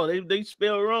out. Oh, they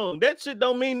spelled wrong. That shit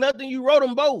don't mean nothing. You wrote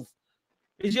them both.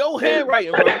 It's your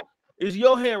handwriting, bro. It's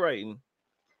your handwriting.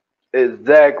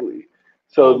 Exactly.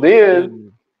 So Oh my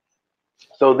then,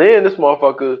 goodness. this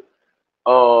motherfucker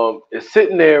is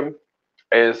sitting there,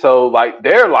 and so like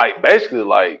they're like basically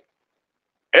like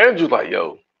Andrew's like,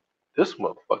 yo, this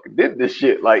motherfucker did this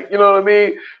shit. Like, you know what I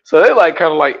mean? So they like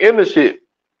kind of like in the shit.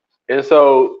 And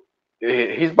so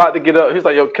he's about to get up. He's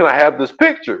like, yo, can I have this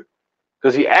picture?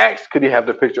 Because he asked, could he have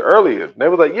the picture earlier? And they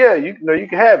was like, yeah, you know, you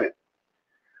can have it.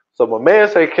 So my man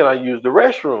said, can I use the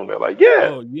restroom? They're like, yeah.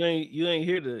 Oh, you ain't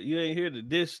hear the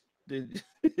dish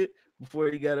before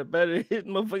he got up out of his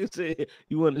motherfucker said,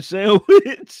 you want a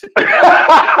sandwich?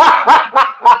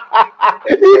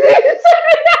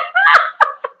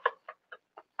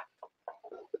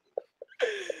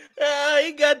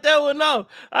 He got that one off.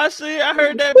 I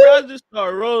heard that, bro. I just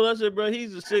started rolling. I said, bro,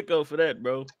 he's a sicko for that,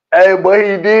 bro. Hey, but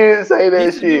he did say that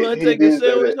He shit. said, you want to take a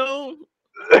sandwich home?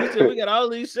 He said, we got all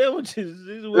these sandwiches.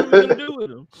 He said, what we gonna do with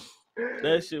them?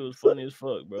 That shit was funny as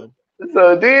fuck, bro.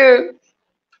 So then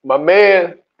my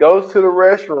man goes to the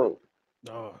restroom.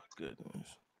 Oh, goodness.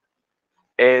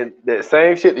 And that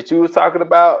same shit that you was talking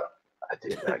about, I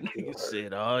did not kill her. He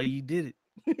said, oh, you did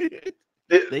it.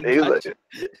 They got you.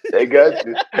 They got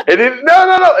you. And then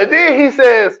no. And then he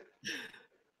says,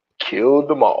 killed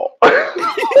them all.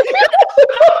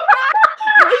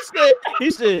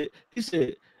 he said,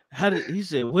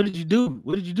 what did you do?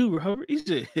 What did you do, Robert? He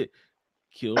said,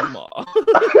 killed them all.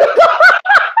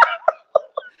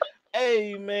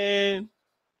 Hey, man.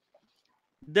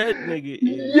 That nigga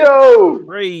is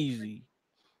crazy.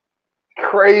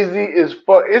 Crazy as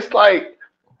fuck. It's like,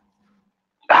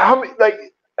 how many, like,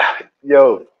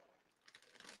 yo,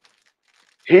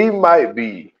 he might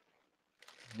be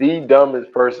the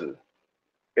dumbest person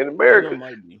in America.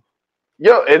 Might be.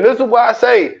 Yo, and this is why I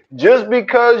say, just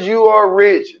because you are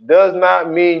rich does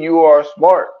not mean you are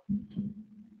smart.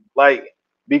 Like,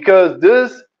 because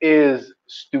this is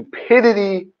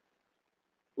stupidity,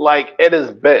 like at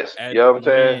its best. You know what I'm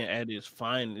saying? At its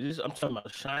finest. I'm talking about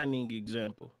a shining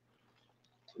example.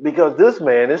 Because this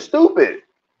man is stupid.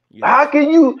 Yes. How can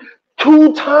you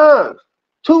two times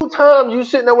you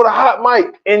sitting there with a hot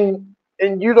mic and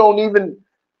you don't even,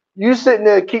 you sitting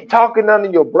there keep talking under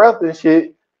your breath and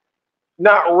shit,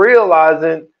 not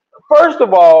realizing, first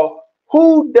of all,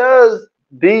 who does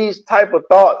these type of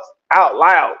thoughts out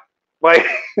loud? Like,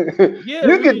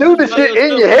 you can do the shit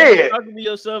in your head. Talking to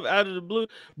yourself out of the blue.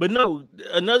 But no,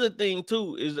 another thing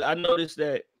too is I noticed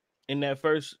that in the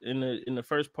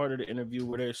first part of the interview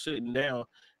where they're sitting down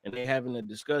and they're having a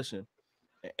discussion,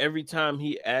 every time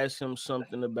he asked him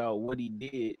something about what he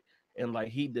did and like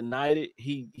he denied it,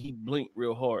 he blinked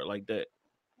real hard like that.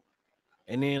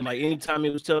 And then like anytime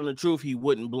he was telling the truth, he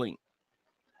wouldn't blink.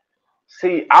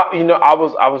 See, I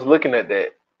was looking at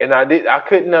that and I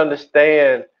couldn't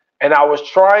understand. And I was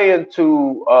trying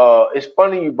to, it's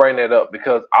funny you bring that up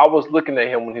because I was looking at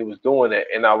him when he was doing it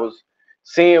and I was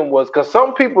seeing because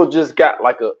some people just got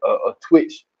like a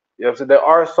twitch. You know what I'm saying? There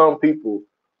are some people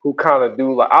who kind of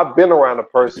do like, I've been around a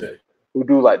person who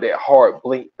do like that hard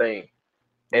blink thing.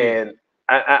 And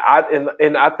I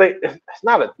think it's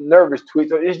not a nervous twitch.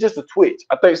 It's just a twitch.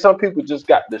 I think some people just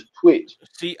got this twitch.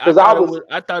 See, I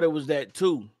thought it was that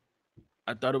too.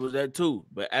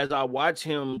 But as I watch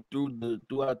him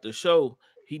throughout the show,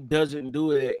 he doesn't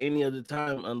do it at any other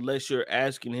time unless you're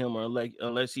asking him or like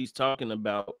unless he's talking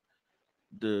about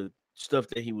the stuff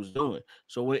that he was doing.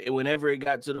 So whenever it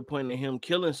got to the point of him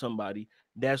killing somebody,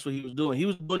 that's what he was doing. He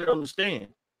was doing it on the stand.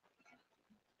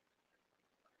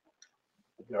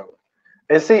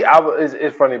 And see,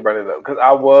 it's funny, brother, though, because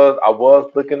I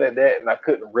was looking at that and I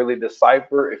couldn't really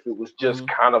decipher if it was just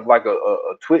kind of like a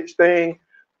twitch thing.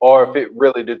 Or if it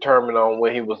really determined on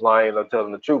when he was lying or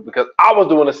telling the truth. Because I was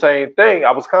doing the same thing.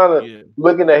 I was kind of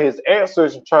looking at his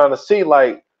answers and trying to see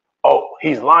like, oh,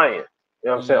 he's lying. You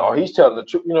know what I'm saying? Or he's telling the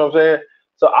truth. You know what I'm saying?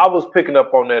 So I was picking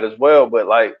up on that as well. But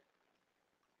like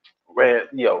Man,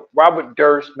 yo, Robert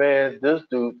Durst, man, this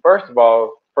dude, first of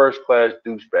all, first class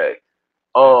douchebag.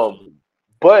 Um, Absolutely.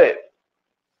 but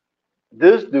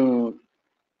this dude,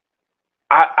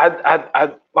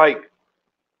 I like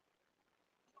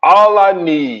all I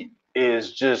need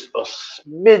is just a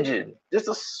smidgen, just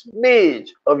a smidge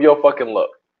of your fucking luck.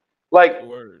 Like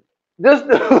Word. this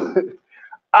dude,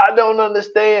 I don't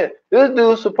understand. This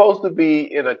dude's supposed to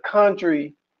be in a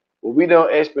country where we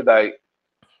don't expedite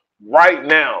right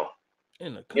now.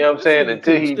 In the You know what I'm this saying? nigga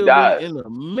could Until have he still been dies. in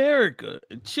America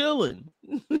chilling.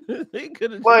 He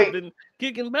could have just Like been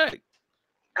kicking back.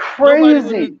 Nobody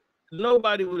would have. crazy.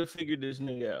 Nobody would have figured this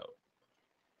nigga out.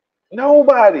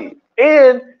 Nobody.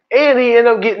 And he ended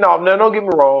up getting off. Now don't get me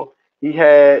wrong. He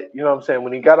had, you know what I'm saying,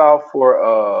 when he got off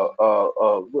for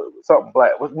something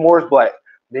black, was Morris Black.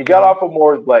 When he got Mm-hmm. off for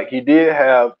Morris Black, he did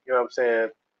have, you know what I'm saying,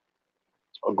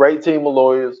 a great team of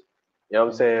lawyers, you know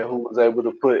what I'm Mm-hmm. saying, who was able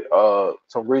to put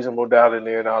some reasonable doubt in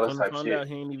there and all this Come to type of find shit. out,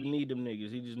 he ain't even need them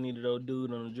niggas. He just needed old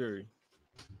dude on the jury.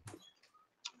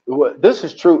 This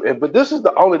is true, but this is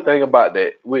the only thing about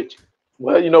that, which,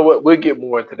 well, you know what, we'll get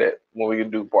more into that when we can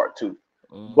do part two.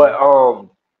 Mm-hmm. But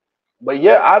but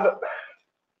yeah,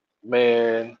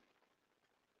 man.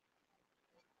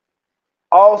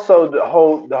 Also, the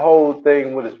whole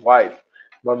thing with his wife,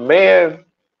 my man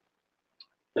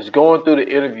is going through the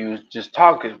interviews, just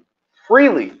talking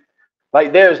freely.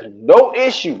 Like there's no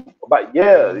issue. Like,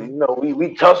 yeah, Mm-hmm.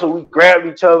 we tussled, we grabbed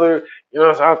each other,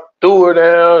 so I threw her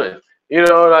down and and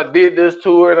I did this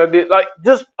to her and I did like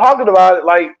just talking about it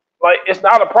like it's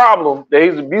not a problem that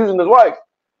he's abusing his wife.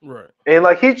 Right. And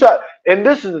like he tried, and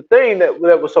this is the thing that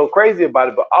was so crazy about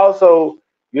it, but also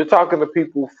you're talking to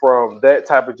people from that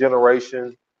type of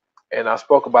generation, and I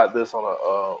spoke about this on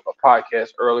a podcast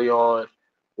early on,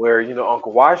 where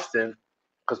Uncle Washington,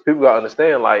 because people gotta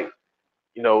understand, like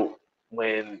you know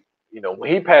when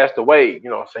when he passed away,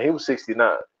 so he was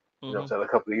 69, Mm-hmm. a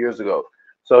couple of years ago,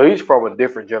 so he's from a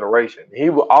different generation. He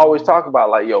would always Mm-hmm. talk about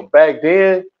like, yo, back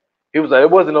then, he was like, there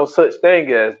wasn't no such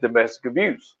thing as domestic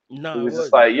abuse. He Nah, it was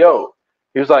just wasn't. like, yo,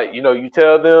 he was like, you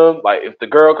tell them like if the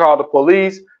girl called the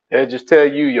police, they'll just tell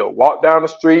you, yo, walk down the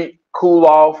street, cool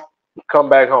off, come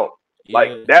back home.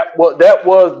 Like Yeah. that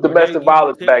was Or he'll domestic give you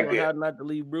violence tips back on then. how not to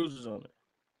leave bruises on it.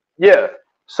 Yeah.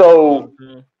 You know So what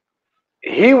I'm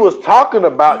he was talking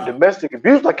about saying? domestic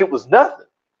abuse like it was nothing.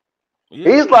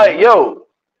 Yeah, He's it like, wasn't. yo,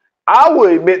 I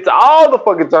would admit to all the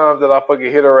fucking times that I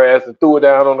fucking hit her ass and threw her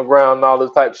down on the ground and all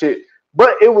this type of shit.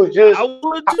 But it was I just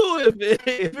would too if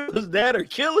it was that or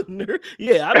killing her.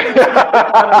 Yeah, I'd be too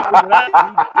scared that I would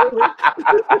actually kill her.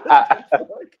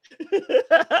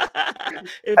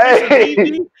 If it's a hey,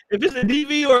 DV, if it's a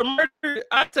DV or a murder,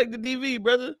 I take the DV,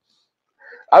 brother.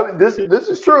 I mean this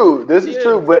is true. This is Yeah,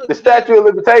 true. But fuck the that. statute of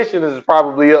limitations is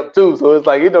probably up too. So it's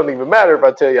like it don't even matter if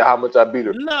I tell you how much I beat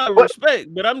her. Nah, But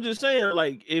respect, but I'm just saying,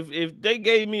 like, if they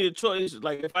gave me a choice,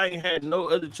 like, if I ain't had no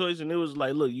other choice, and it was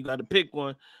like, look, you got to pick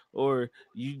one, or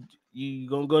you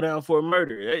gonna go down for a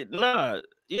murder? Nah,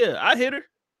 yeah, I hit her.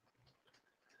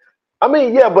 I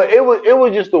mean, yeah, but it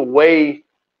was just the way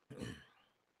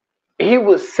he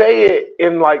would say it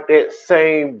in like that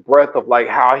same breath of like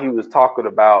how he was talking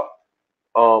about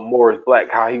Morris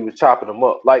Black, how he was chopping him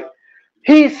up. Like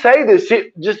he say this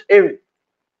shit just in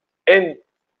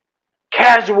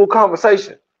casual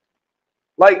conversation.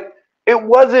 Like it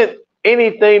wasn't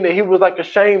anything that he was like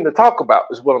ashamed to talk about,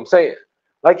 is what I'm saying.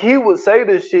 Like he would say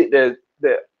this shit that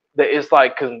it's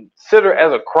like considered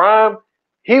as a crime.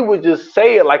 He would just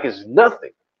say it like it's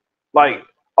nothing. Like, Right.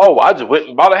 oh, I just went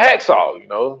and bought a hacksaw,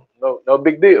 no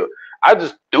big deal. I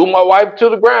just threw my wife to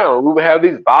the ground. We would have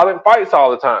these violent fights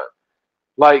all the time.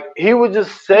 Like he would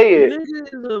just say it.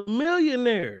 Nigga is a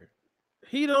millionaire.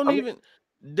 He don't I mean, even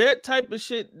that type of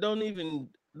shit don't even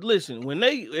listen. When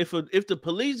they if the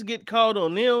police get called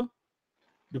on them,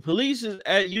 the police is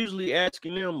usually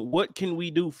asking them, "What can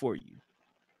we do for you?"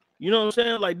 You know what I'm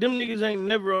saying? Like them niggas ain't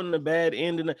never on the bad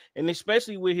end, and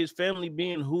especially with his family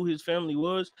being who his family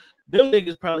was, them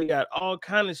niggas probably got all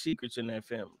kind of secrets in that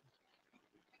family.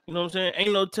 You know what I'm saying?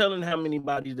 Ain't no telling how many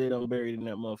bodies they done buried in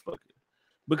that motherfucker.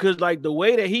 Because like the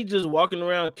way that he just walking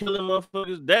around killing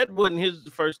motherfuckers, that wasn't his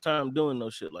first time doing no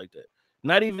shit like that.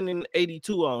 Not even in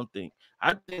 '82, I don't think.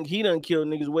 I think he done killed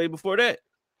niggas way before that.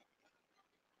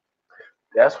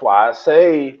 that's why I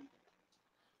say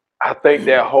I think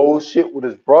that whole shit with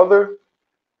his brother.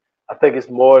 I think it's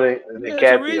more than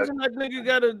There's a Kathy. reason that nigga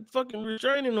got a fucking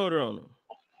restraining order on him.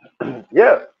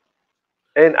 Yeah,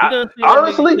 and He I done seen that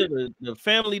nigga honestly, kill the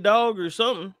family dog or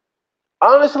something.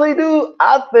 honestly, dude,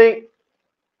 I think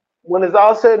when it's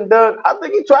all said and done, I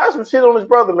think he tried some shit on his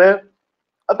brother, man.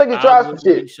 I think he I tried some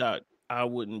wouldn't be shit. shocked. I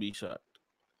wouldn't be shocked.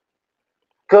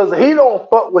 Cause he don't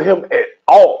fuck with him at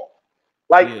all.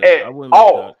 Like Yeah, at I wouldn't make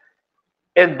all. that.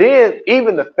 And then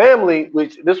even the family,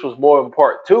 which this was more in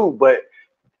part two, but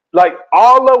like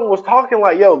all of them was talking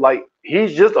like, yo, like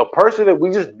he's just a person that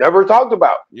we just never talked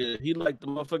about. Yeah, he like the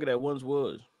motherfucker that once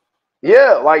was.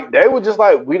 Yeah, like they were just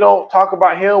like, we don't talk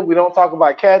about him, we don't talk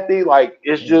about Kathy. Like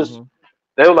it's just Mm-hmm.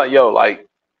 they were like, yo, like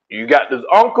you got this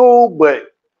uncle, but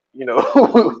you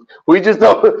know, we just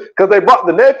don't because they brought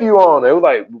the nephew on. They were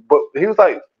like, but he was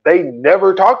like, they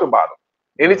never talked about him.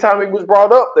 Yep. Anytime he was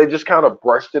brought up, they just kind of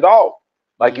brushed it off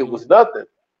like it Mm-hmm. was nothing.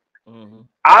 Mm-hmm.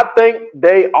 I think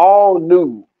they all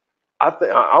knew.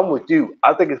 I'm with you.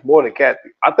 I think it's more than Kathy.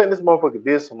 I think this motherfucker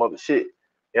did some other shit.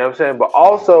 You know what I'm saying? But Sure.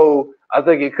 also, I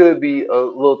think it could be a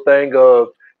little thing of,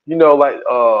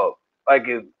 like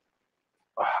it,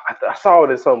 I saw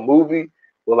it in some movie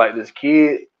where like this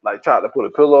kid like tried to put a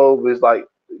pillow over his like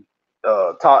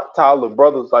Tyler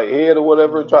brother's like head or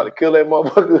whatever, tried Mm-hmm. to kill that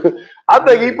motherfucker. I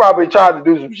think he Yeah. probably tried to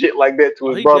do some shit like that to Oh,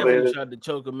 his he brother. definitely And tried to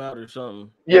choke him out or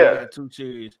something, and it yeah, got too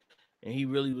serious. And he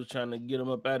really was trying to get him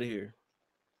up out of here.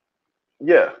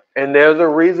 yeah. And there's a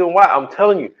reason why. I'm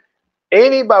telling you.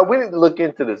 Anybody, we need to look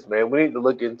into this, man. We need to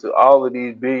look into all of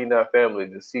these billionaire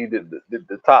families and see that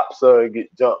the top son get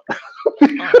jumped.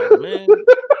 Oh man,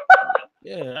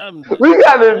 yeah, We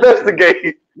got to that's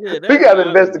investigate. yeah, We that's got to obvious.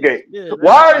 investigate. Yeah, that's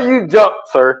Why are you obvious. jumped,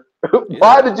 sir?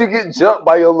 Why Yeah, did you get jumped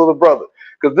by your little brother?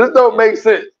 Because this don't yeah. make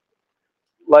sense.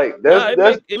 Like Nah,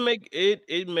 that's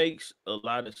it makes a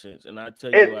lot of sense, and I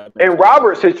tell you in why it makes in a lot of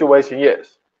Robert's sense. situation,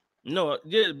 yes. No,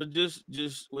 yeah, but just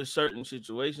with certain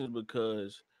situations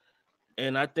because,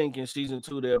 and I think in season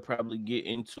two they'll probably get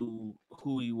into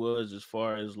who he was as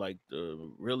far as like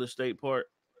the real estate part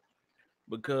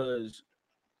because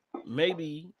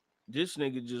maybe this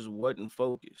nigga just wasn't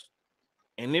focused.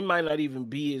 And it might not even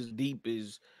be as deep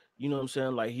as you know what I'm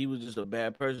saying. Like he was just a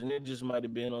bad person. It just might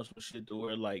have been on some shit to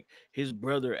where like his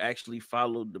brother actually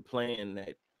followed the plan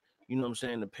that you know what I'm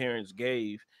saying the parents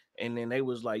gave, and then they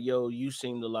was like, "Yo, you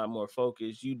seemed a lot more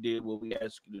focused. You did what we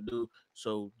asked you to do,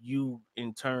 so you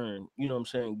in turn, you know what I'm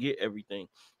saying, get everything."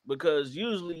 Because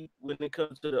usually when it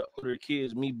comes to the older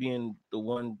kids, me being the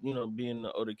one, you know, being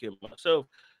the older kid myself,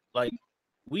 like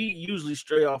we usually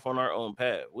stray off on our own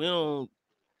path. We don't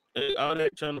all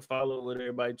that trying to follow what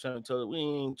everybody trying to tell us. We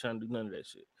ain't trying to do none of that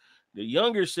shit. The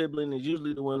younger sibling is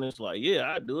usually the one that's like, yeah,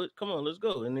 I do it. Come on, let's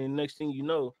go. And then next thing you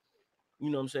know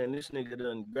what I'm saying, this nigga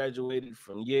done graduated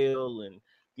from Yale and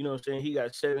you know what I'm saying, he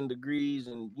got 7 degrees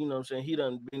and you know what I'm saying, he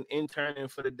done been interning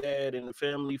for the dad and the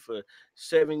family for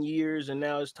 7 years and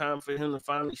now it's time for him to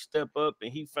finally step up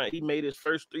and he made his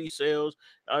first 3 sales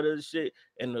out of the shit.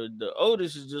 And the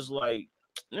oldest is just like,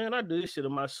 man, I do this shit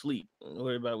in my sleep. Don't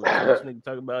worry about what the fuck this nigga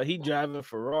talking about. He driving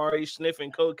Ferrari,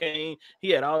 sniffing cocaine. He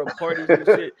had all the parties and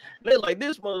shit. They're like,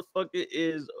 this motherfucker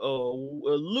is a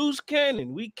loose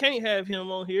cannon. We can't have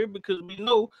him on here because we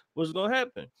know what's gonna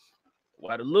happen.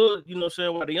 Why the little, you know what I'm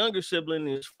saying, why the younger sibling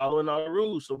is following all the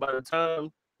rules. So by the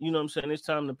time, you know what I'm saying, it's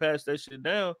time to pass that shit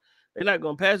down, they're not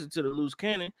gonna pass it to the loose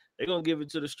cannon. They're gonna give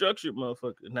it to the structured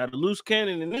motherfucker. Now the loose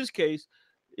cannon in this case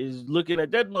is looking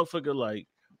at that motherfucker like,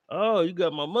 oh, you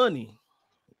got my money.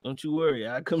 Don't you worry.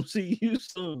 I'll come see you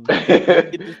soon. Let me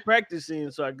get this practice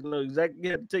in so I can know exactly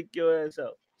how to take your ass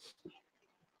out.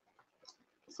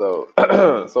 So,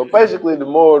 so basically, the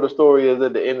moral of the story is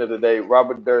at the end of the day,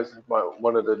 Robert Durst is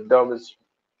one of the dumbest,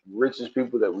 richest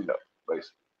people that we know.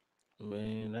 Basically,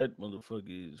 Man, that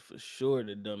motherfucker is for sure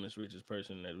the dumbest, richest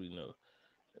person that we know.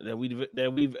 That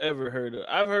we've ever heard of.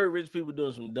 I've heard rich people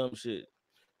doing some dumb shit,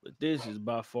 but this is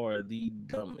by far the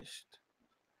dumbest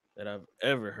that I've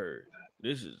ever heard.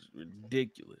 This is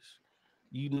ridiculous.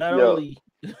 You not yo, only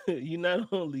you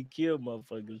not only kill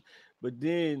motherfuckers, but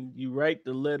then you write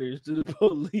the letters to the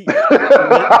police to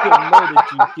let them know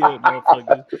that you killed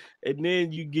motherfuckers, and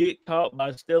then you get caught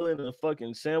by stealing a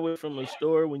fucking sandwich from a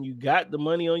store when you got the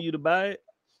money on you to buy it.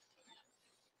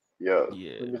 yo,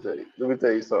 Yeah. let me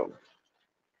tell you something.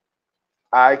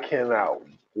 I cannot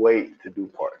wait to do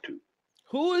part two.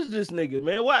 Who is this nigga,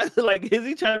 man? Why? Like, is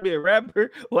he trying to be a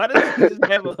rapper? Why does he just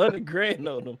have 100 grand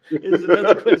on him? Is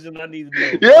another question I need to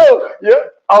know, bro. Yo.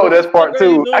 Oh, What the that's fuck part are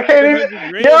you two. I doing with can't a even. 100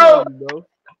 grand on Yo, you, bro?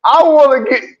 I want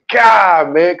to get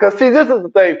God, man. Cause see, this is the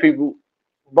thing, people.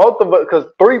 Both of us, because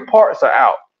 3 parts are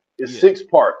out. It's Yeah, 6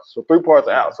 parts, so 3 parts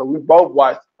are yeah. out. So we both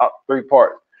watched 3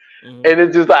 parts, Hmm. and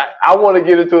it's just like I want to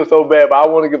get into it so bad, but I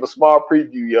want to give a small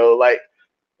preview, yo. Like,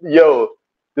 yo,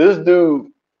 this dude,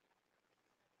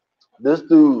 this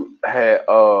dude had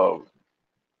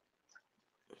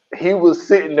he was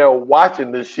sitting there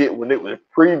watching this shit when it was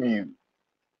previewed,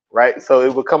 right? So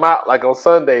it would come out like on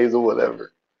Sundays or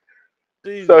whatever.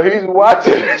 So he's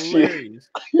watching that shit. hilarious.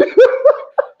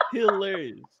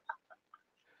 Hilarious.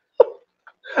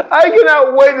 I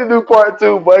cannot wait to do part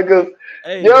 2, boy, because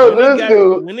Hey, yo, this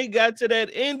dude, when it got to that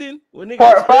ending, when it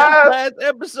got part to that 5, last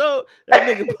episode, that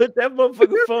nigga put that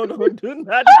motherfucking phone on do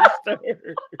not disturb.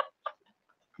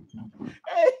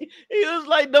 Hey, he was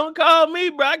like, "Don't call me,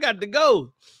 bro. I got to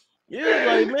go." He was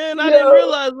like, "Man, I didn't yo,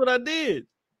 realize what I did."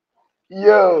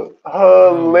 yo,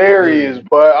 Oh my hilarious, goodness.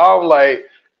 but I'm like,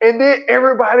 and then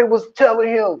everybody was telling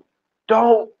him,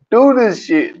 don't do this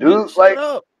shit, dude. Just shut Like,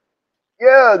 up.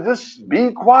 yeah, just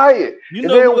be quiet. You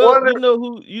And know then who else? one,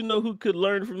 You know who could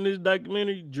learn from this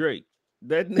documentary? Drake.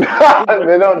 That nigga could learn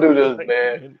man, don't from do this this,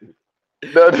 man. documentary.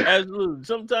 Don't- Absolutely.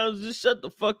 Sometimes just shut the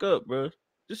fuck up, bro.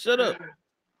 Just shut up.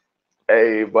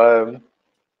 Hey, but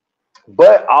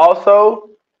also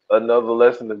another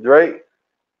lesson to Drake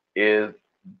is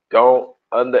don't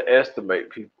underestimate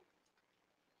people.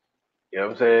 You know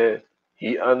what I'm saying?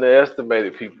 He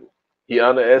underestimated people. He Yeah,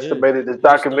 underestimated this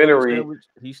he stole the documentary. sandwich.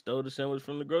 He stole the sandwich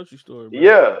from the grocery store, bro.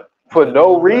 Yeah, for Instead of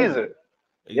no just running. reason.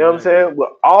 You know what I'm Exactly. saying? With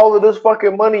all of this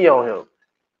fucking money on him.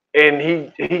 And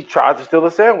he tried to steal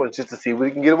a sandwich just to see if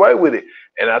he can get away with it.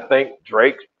 And I think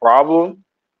Drake's problem,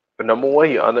 for number one,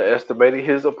 he underestimated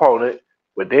his opponent.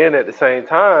 But then at the same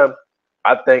time,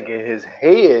 I think in his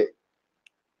head,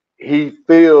 he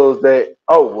feels that,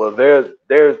 oh well, there's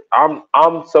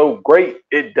I'm so great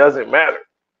it doesn't matter.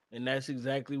 And that's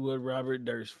exactly what Robert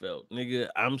Durst felt. Nigga,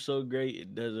 I'm so great,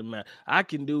 it doesn't matter. I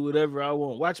can do whatever I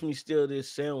want. Watch me steal this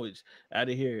sandwich out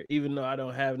of here, even though I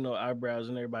don't have no eyebrows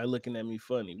and everybody looking at me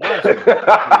funny. Watch me.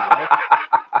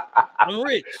 I'm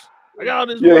rich. I got all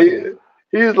this Yeah, money.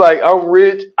 he's like, I'm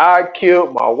rich. I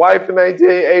killed my wife in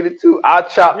 1982. I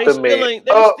chopped the man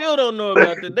They up. still don't know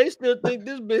about that. They still think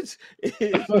this bitch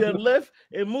is done left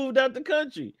and moved out the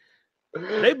country.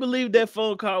 They believe that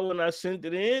phone call when I sent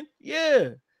it in. Yeah.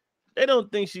 They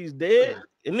don't think she's dead.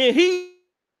 And then he even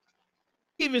said, he was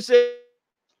like,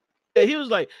 he said, so what do you think about the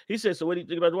wife? Shit, she might be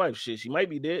dead. I mean,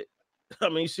 shit, I ain't seen her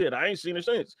since. Come on,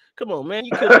 man. You killed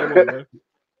that woman, bro.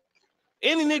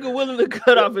 Any nigga willing to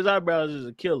cut off his eyebrows is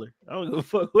a killer. I don't give a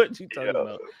fuck what you talking Yeah,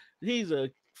 about. He's a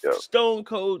yeah. stone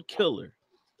cold killer.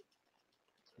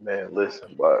 Man,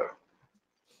 listen, but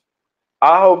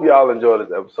I hope y'all enjoyed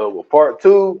this episode. But part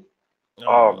 2, oh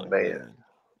Oh man. man.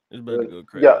 It's about to go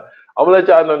Yeah, crazy. I'm gonna let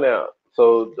y'all know now.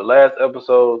 So the last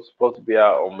episode's supposed to be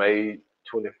out on May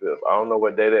 25th. I don't know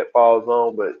what day that falls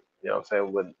on, but you know what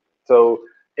I'm saying. So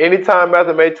anytime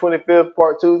after May 25th,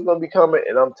 part 2 is gonna be coming,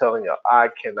 and I'm telling y'all, I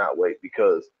cannot wait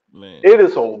because Man. it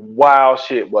is some wild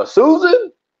shit. But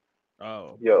Susan,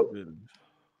 Oh yo, goodness.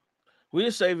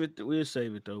 We'll save it. We'll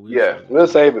save it though. We'll yeah, save it. we'll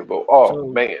save it. But oh So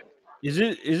man, is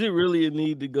it really a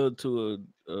need to go to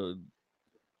a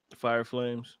Fire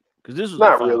Flames? Because this was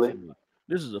a not 5 really, for me.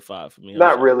 This is a 5 for me. I'm not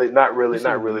sorry. really, not really, This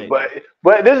not ain't really. an 8 though.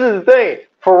 But this is the thing.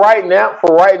 For right now,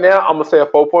 I'm gonna say a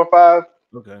 4.5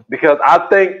 Okay. because I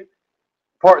think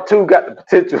part 2 got the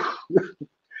potential.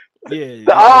 Yeah, it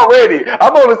Already,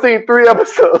 I've only seen 3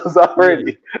 episodes yeah.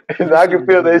 already, and This I shit can is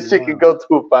feel gonna that be shit can wild. go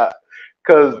to a 5.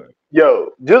 Cause Word.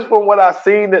 yo, just from what I've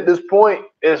seen at this point,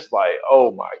 it's like,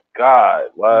 oh my god,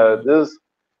 wow, Mm-hmm. this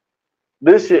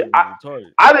This shit shit. is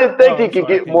retarded. I didn't Oh, think I'm it could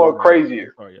sorry. I get can't go more back up. I'm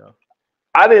crazier. sorry, y'all.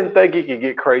 I didn't think it could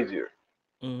get crazier,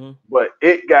 Mm-hmm. but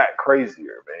it got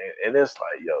crazier, man. And it's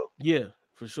like, yo, Yeah,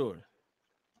 for sure.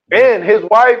 and Definitely. his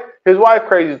wife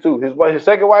crazy too. His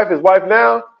second wife, his wife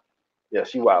now, yeah,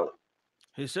 she wild.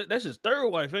 That's his third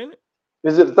wife, ain't it?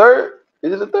 Is it the third?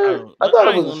 Is it the I third? don't. I thought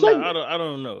it I ain't was the gonna lie. second. I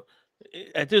don't know.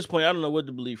 At this point, I don't know what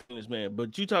to believe from this man.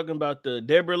 But you talking about the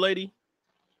Deborah lady?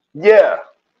 Yeah,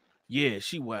 Yeah,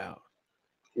 she wild.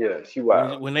 yeah, she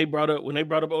wild. When they brought up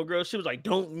old girl, she was like,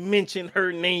 "Don't mention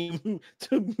her name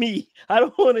to me. I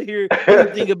don't want to hear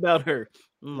anything about her."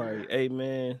 I'm like, "Hey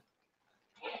man,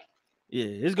 yeah,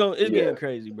 it's Yeah, getting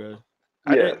crazy, bro."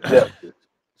 yeah, This definitely.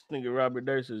 nigga Robert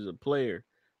Durst is a player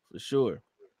for sure.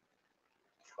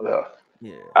 Yeah,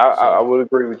 Yeah, I so would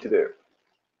agree with you there.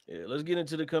 yeah, let's get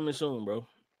into the coming soon, bro.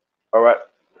 All right.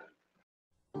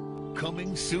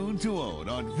 Coming soon to own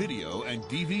on video and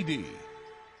DVD.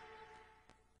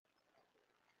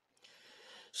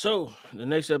 So the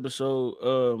next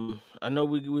episode, I know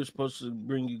we were supposed to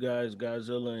bring you guys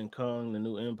Godzilla and Kong, the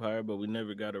New Empire, but we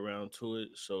never got around to it.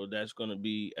 So that's gonna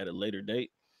be at a later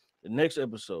date. The next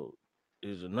episode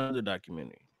is another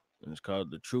documentary, and it's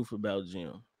called "The Truth About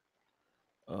Jim."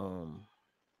 Um,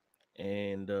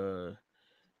 and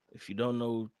if you don't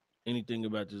know anything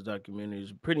about this documentary,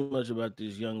 it's pretty much about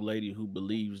this young lady who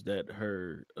believes that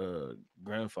her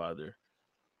grandfather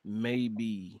may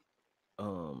be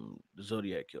the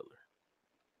Zodiac killer.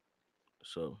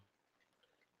 So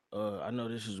I know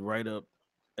this is right up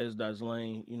S. Dot's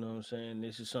lane. You know what I'm saying?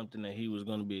 This is something that he was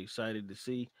going to be excited to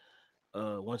see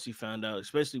once he found out,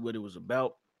 especially what it was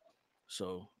about.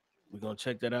 So we're gonna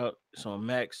check that out. It's on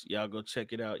Max. Y'all go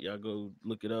check it out. Y'all go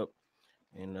look it up,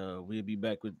 and we'll be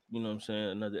back with what I'm saying,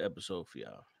 another episode for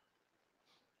y'all.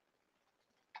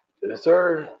 Yes,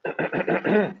 sir.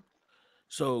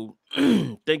 So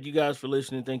thank you guys for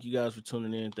listening. Thank you guys for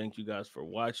tuning in. Thank you guys for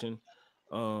watching.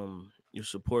 Your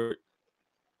support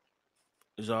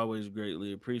is always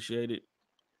greatly appreciated.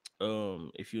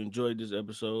 If you enjoyed this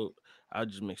episode, I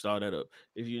just mixed all that up.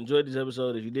 If you enjoyed this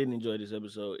episode, if you didn't enjoy this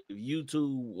episode, if you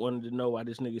too wanted to know why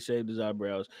this nigga shaved his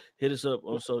eyebrows, hit us up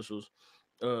on socials.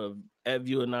 At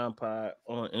Viewer Non Pod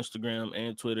on Instagram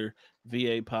and Twitter,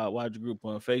 VA Pod Watch Group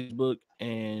on Facebook,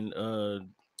 and on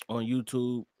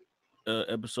YouTube.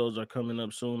 Episodes are coming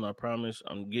up soon. I promise.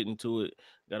 I'm getting to it.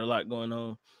 Got a lot going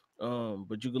on.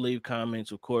 But you can leave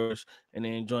comments, of course, and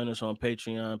then join us on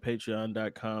Patreon,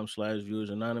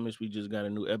 patreon.com/viewers anonymous. We just got a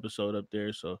new episode up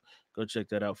there, so go check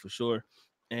that out for sure.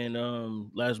 And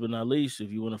last but not least,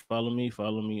 if you want to follow me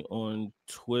on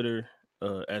Twitter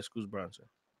at Scoos Bronson.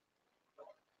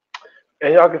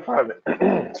 And y'all can find me.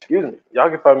 Excuse me. Y'all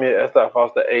can find me at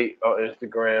S.Foster8 on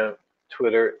Instagram,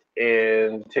 Twitter,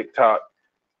 and TikTok.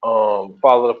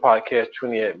 Follow the podcast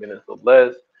 28 minutes or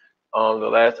less. The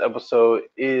last episode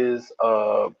is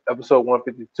episode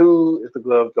 152. If the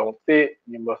gloves don't fit,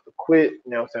 you must have quit.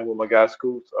 You know what I'm saying, with my guy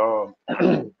Scoots.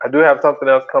 I do have something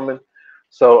else coming,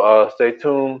 so stay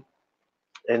tuned.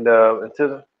 And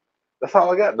that's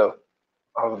all I got though.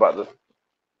 I was about to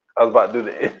I was about to do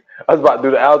the I was about to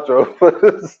do the outro for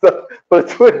the stuff for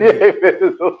 28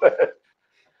 minutes or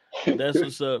That's less.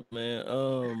 what's up,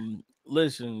 man.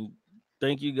 Listen,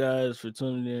 thank you guys for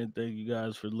tuning in. Thank you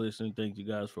guys for listening. Thank you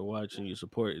guys for watching. Your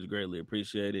support is greatly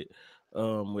appreciated.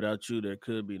 Without you, there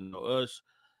could be no us.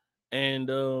 And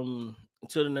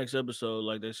until the next episode,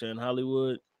 like they say in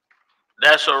Hollywood,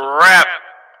 that's a wrap.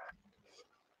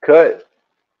 Cut.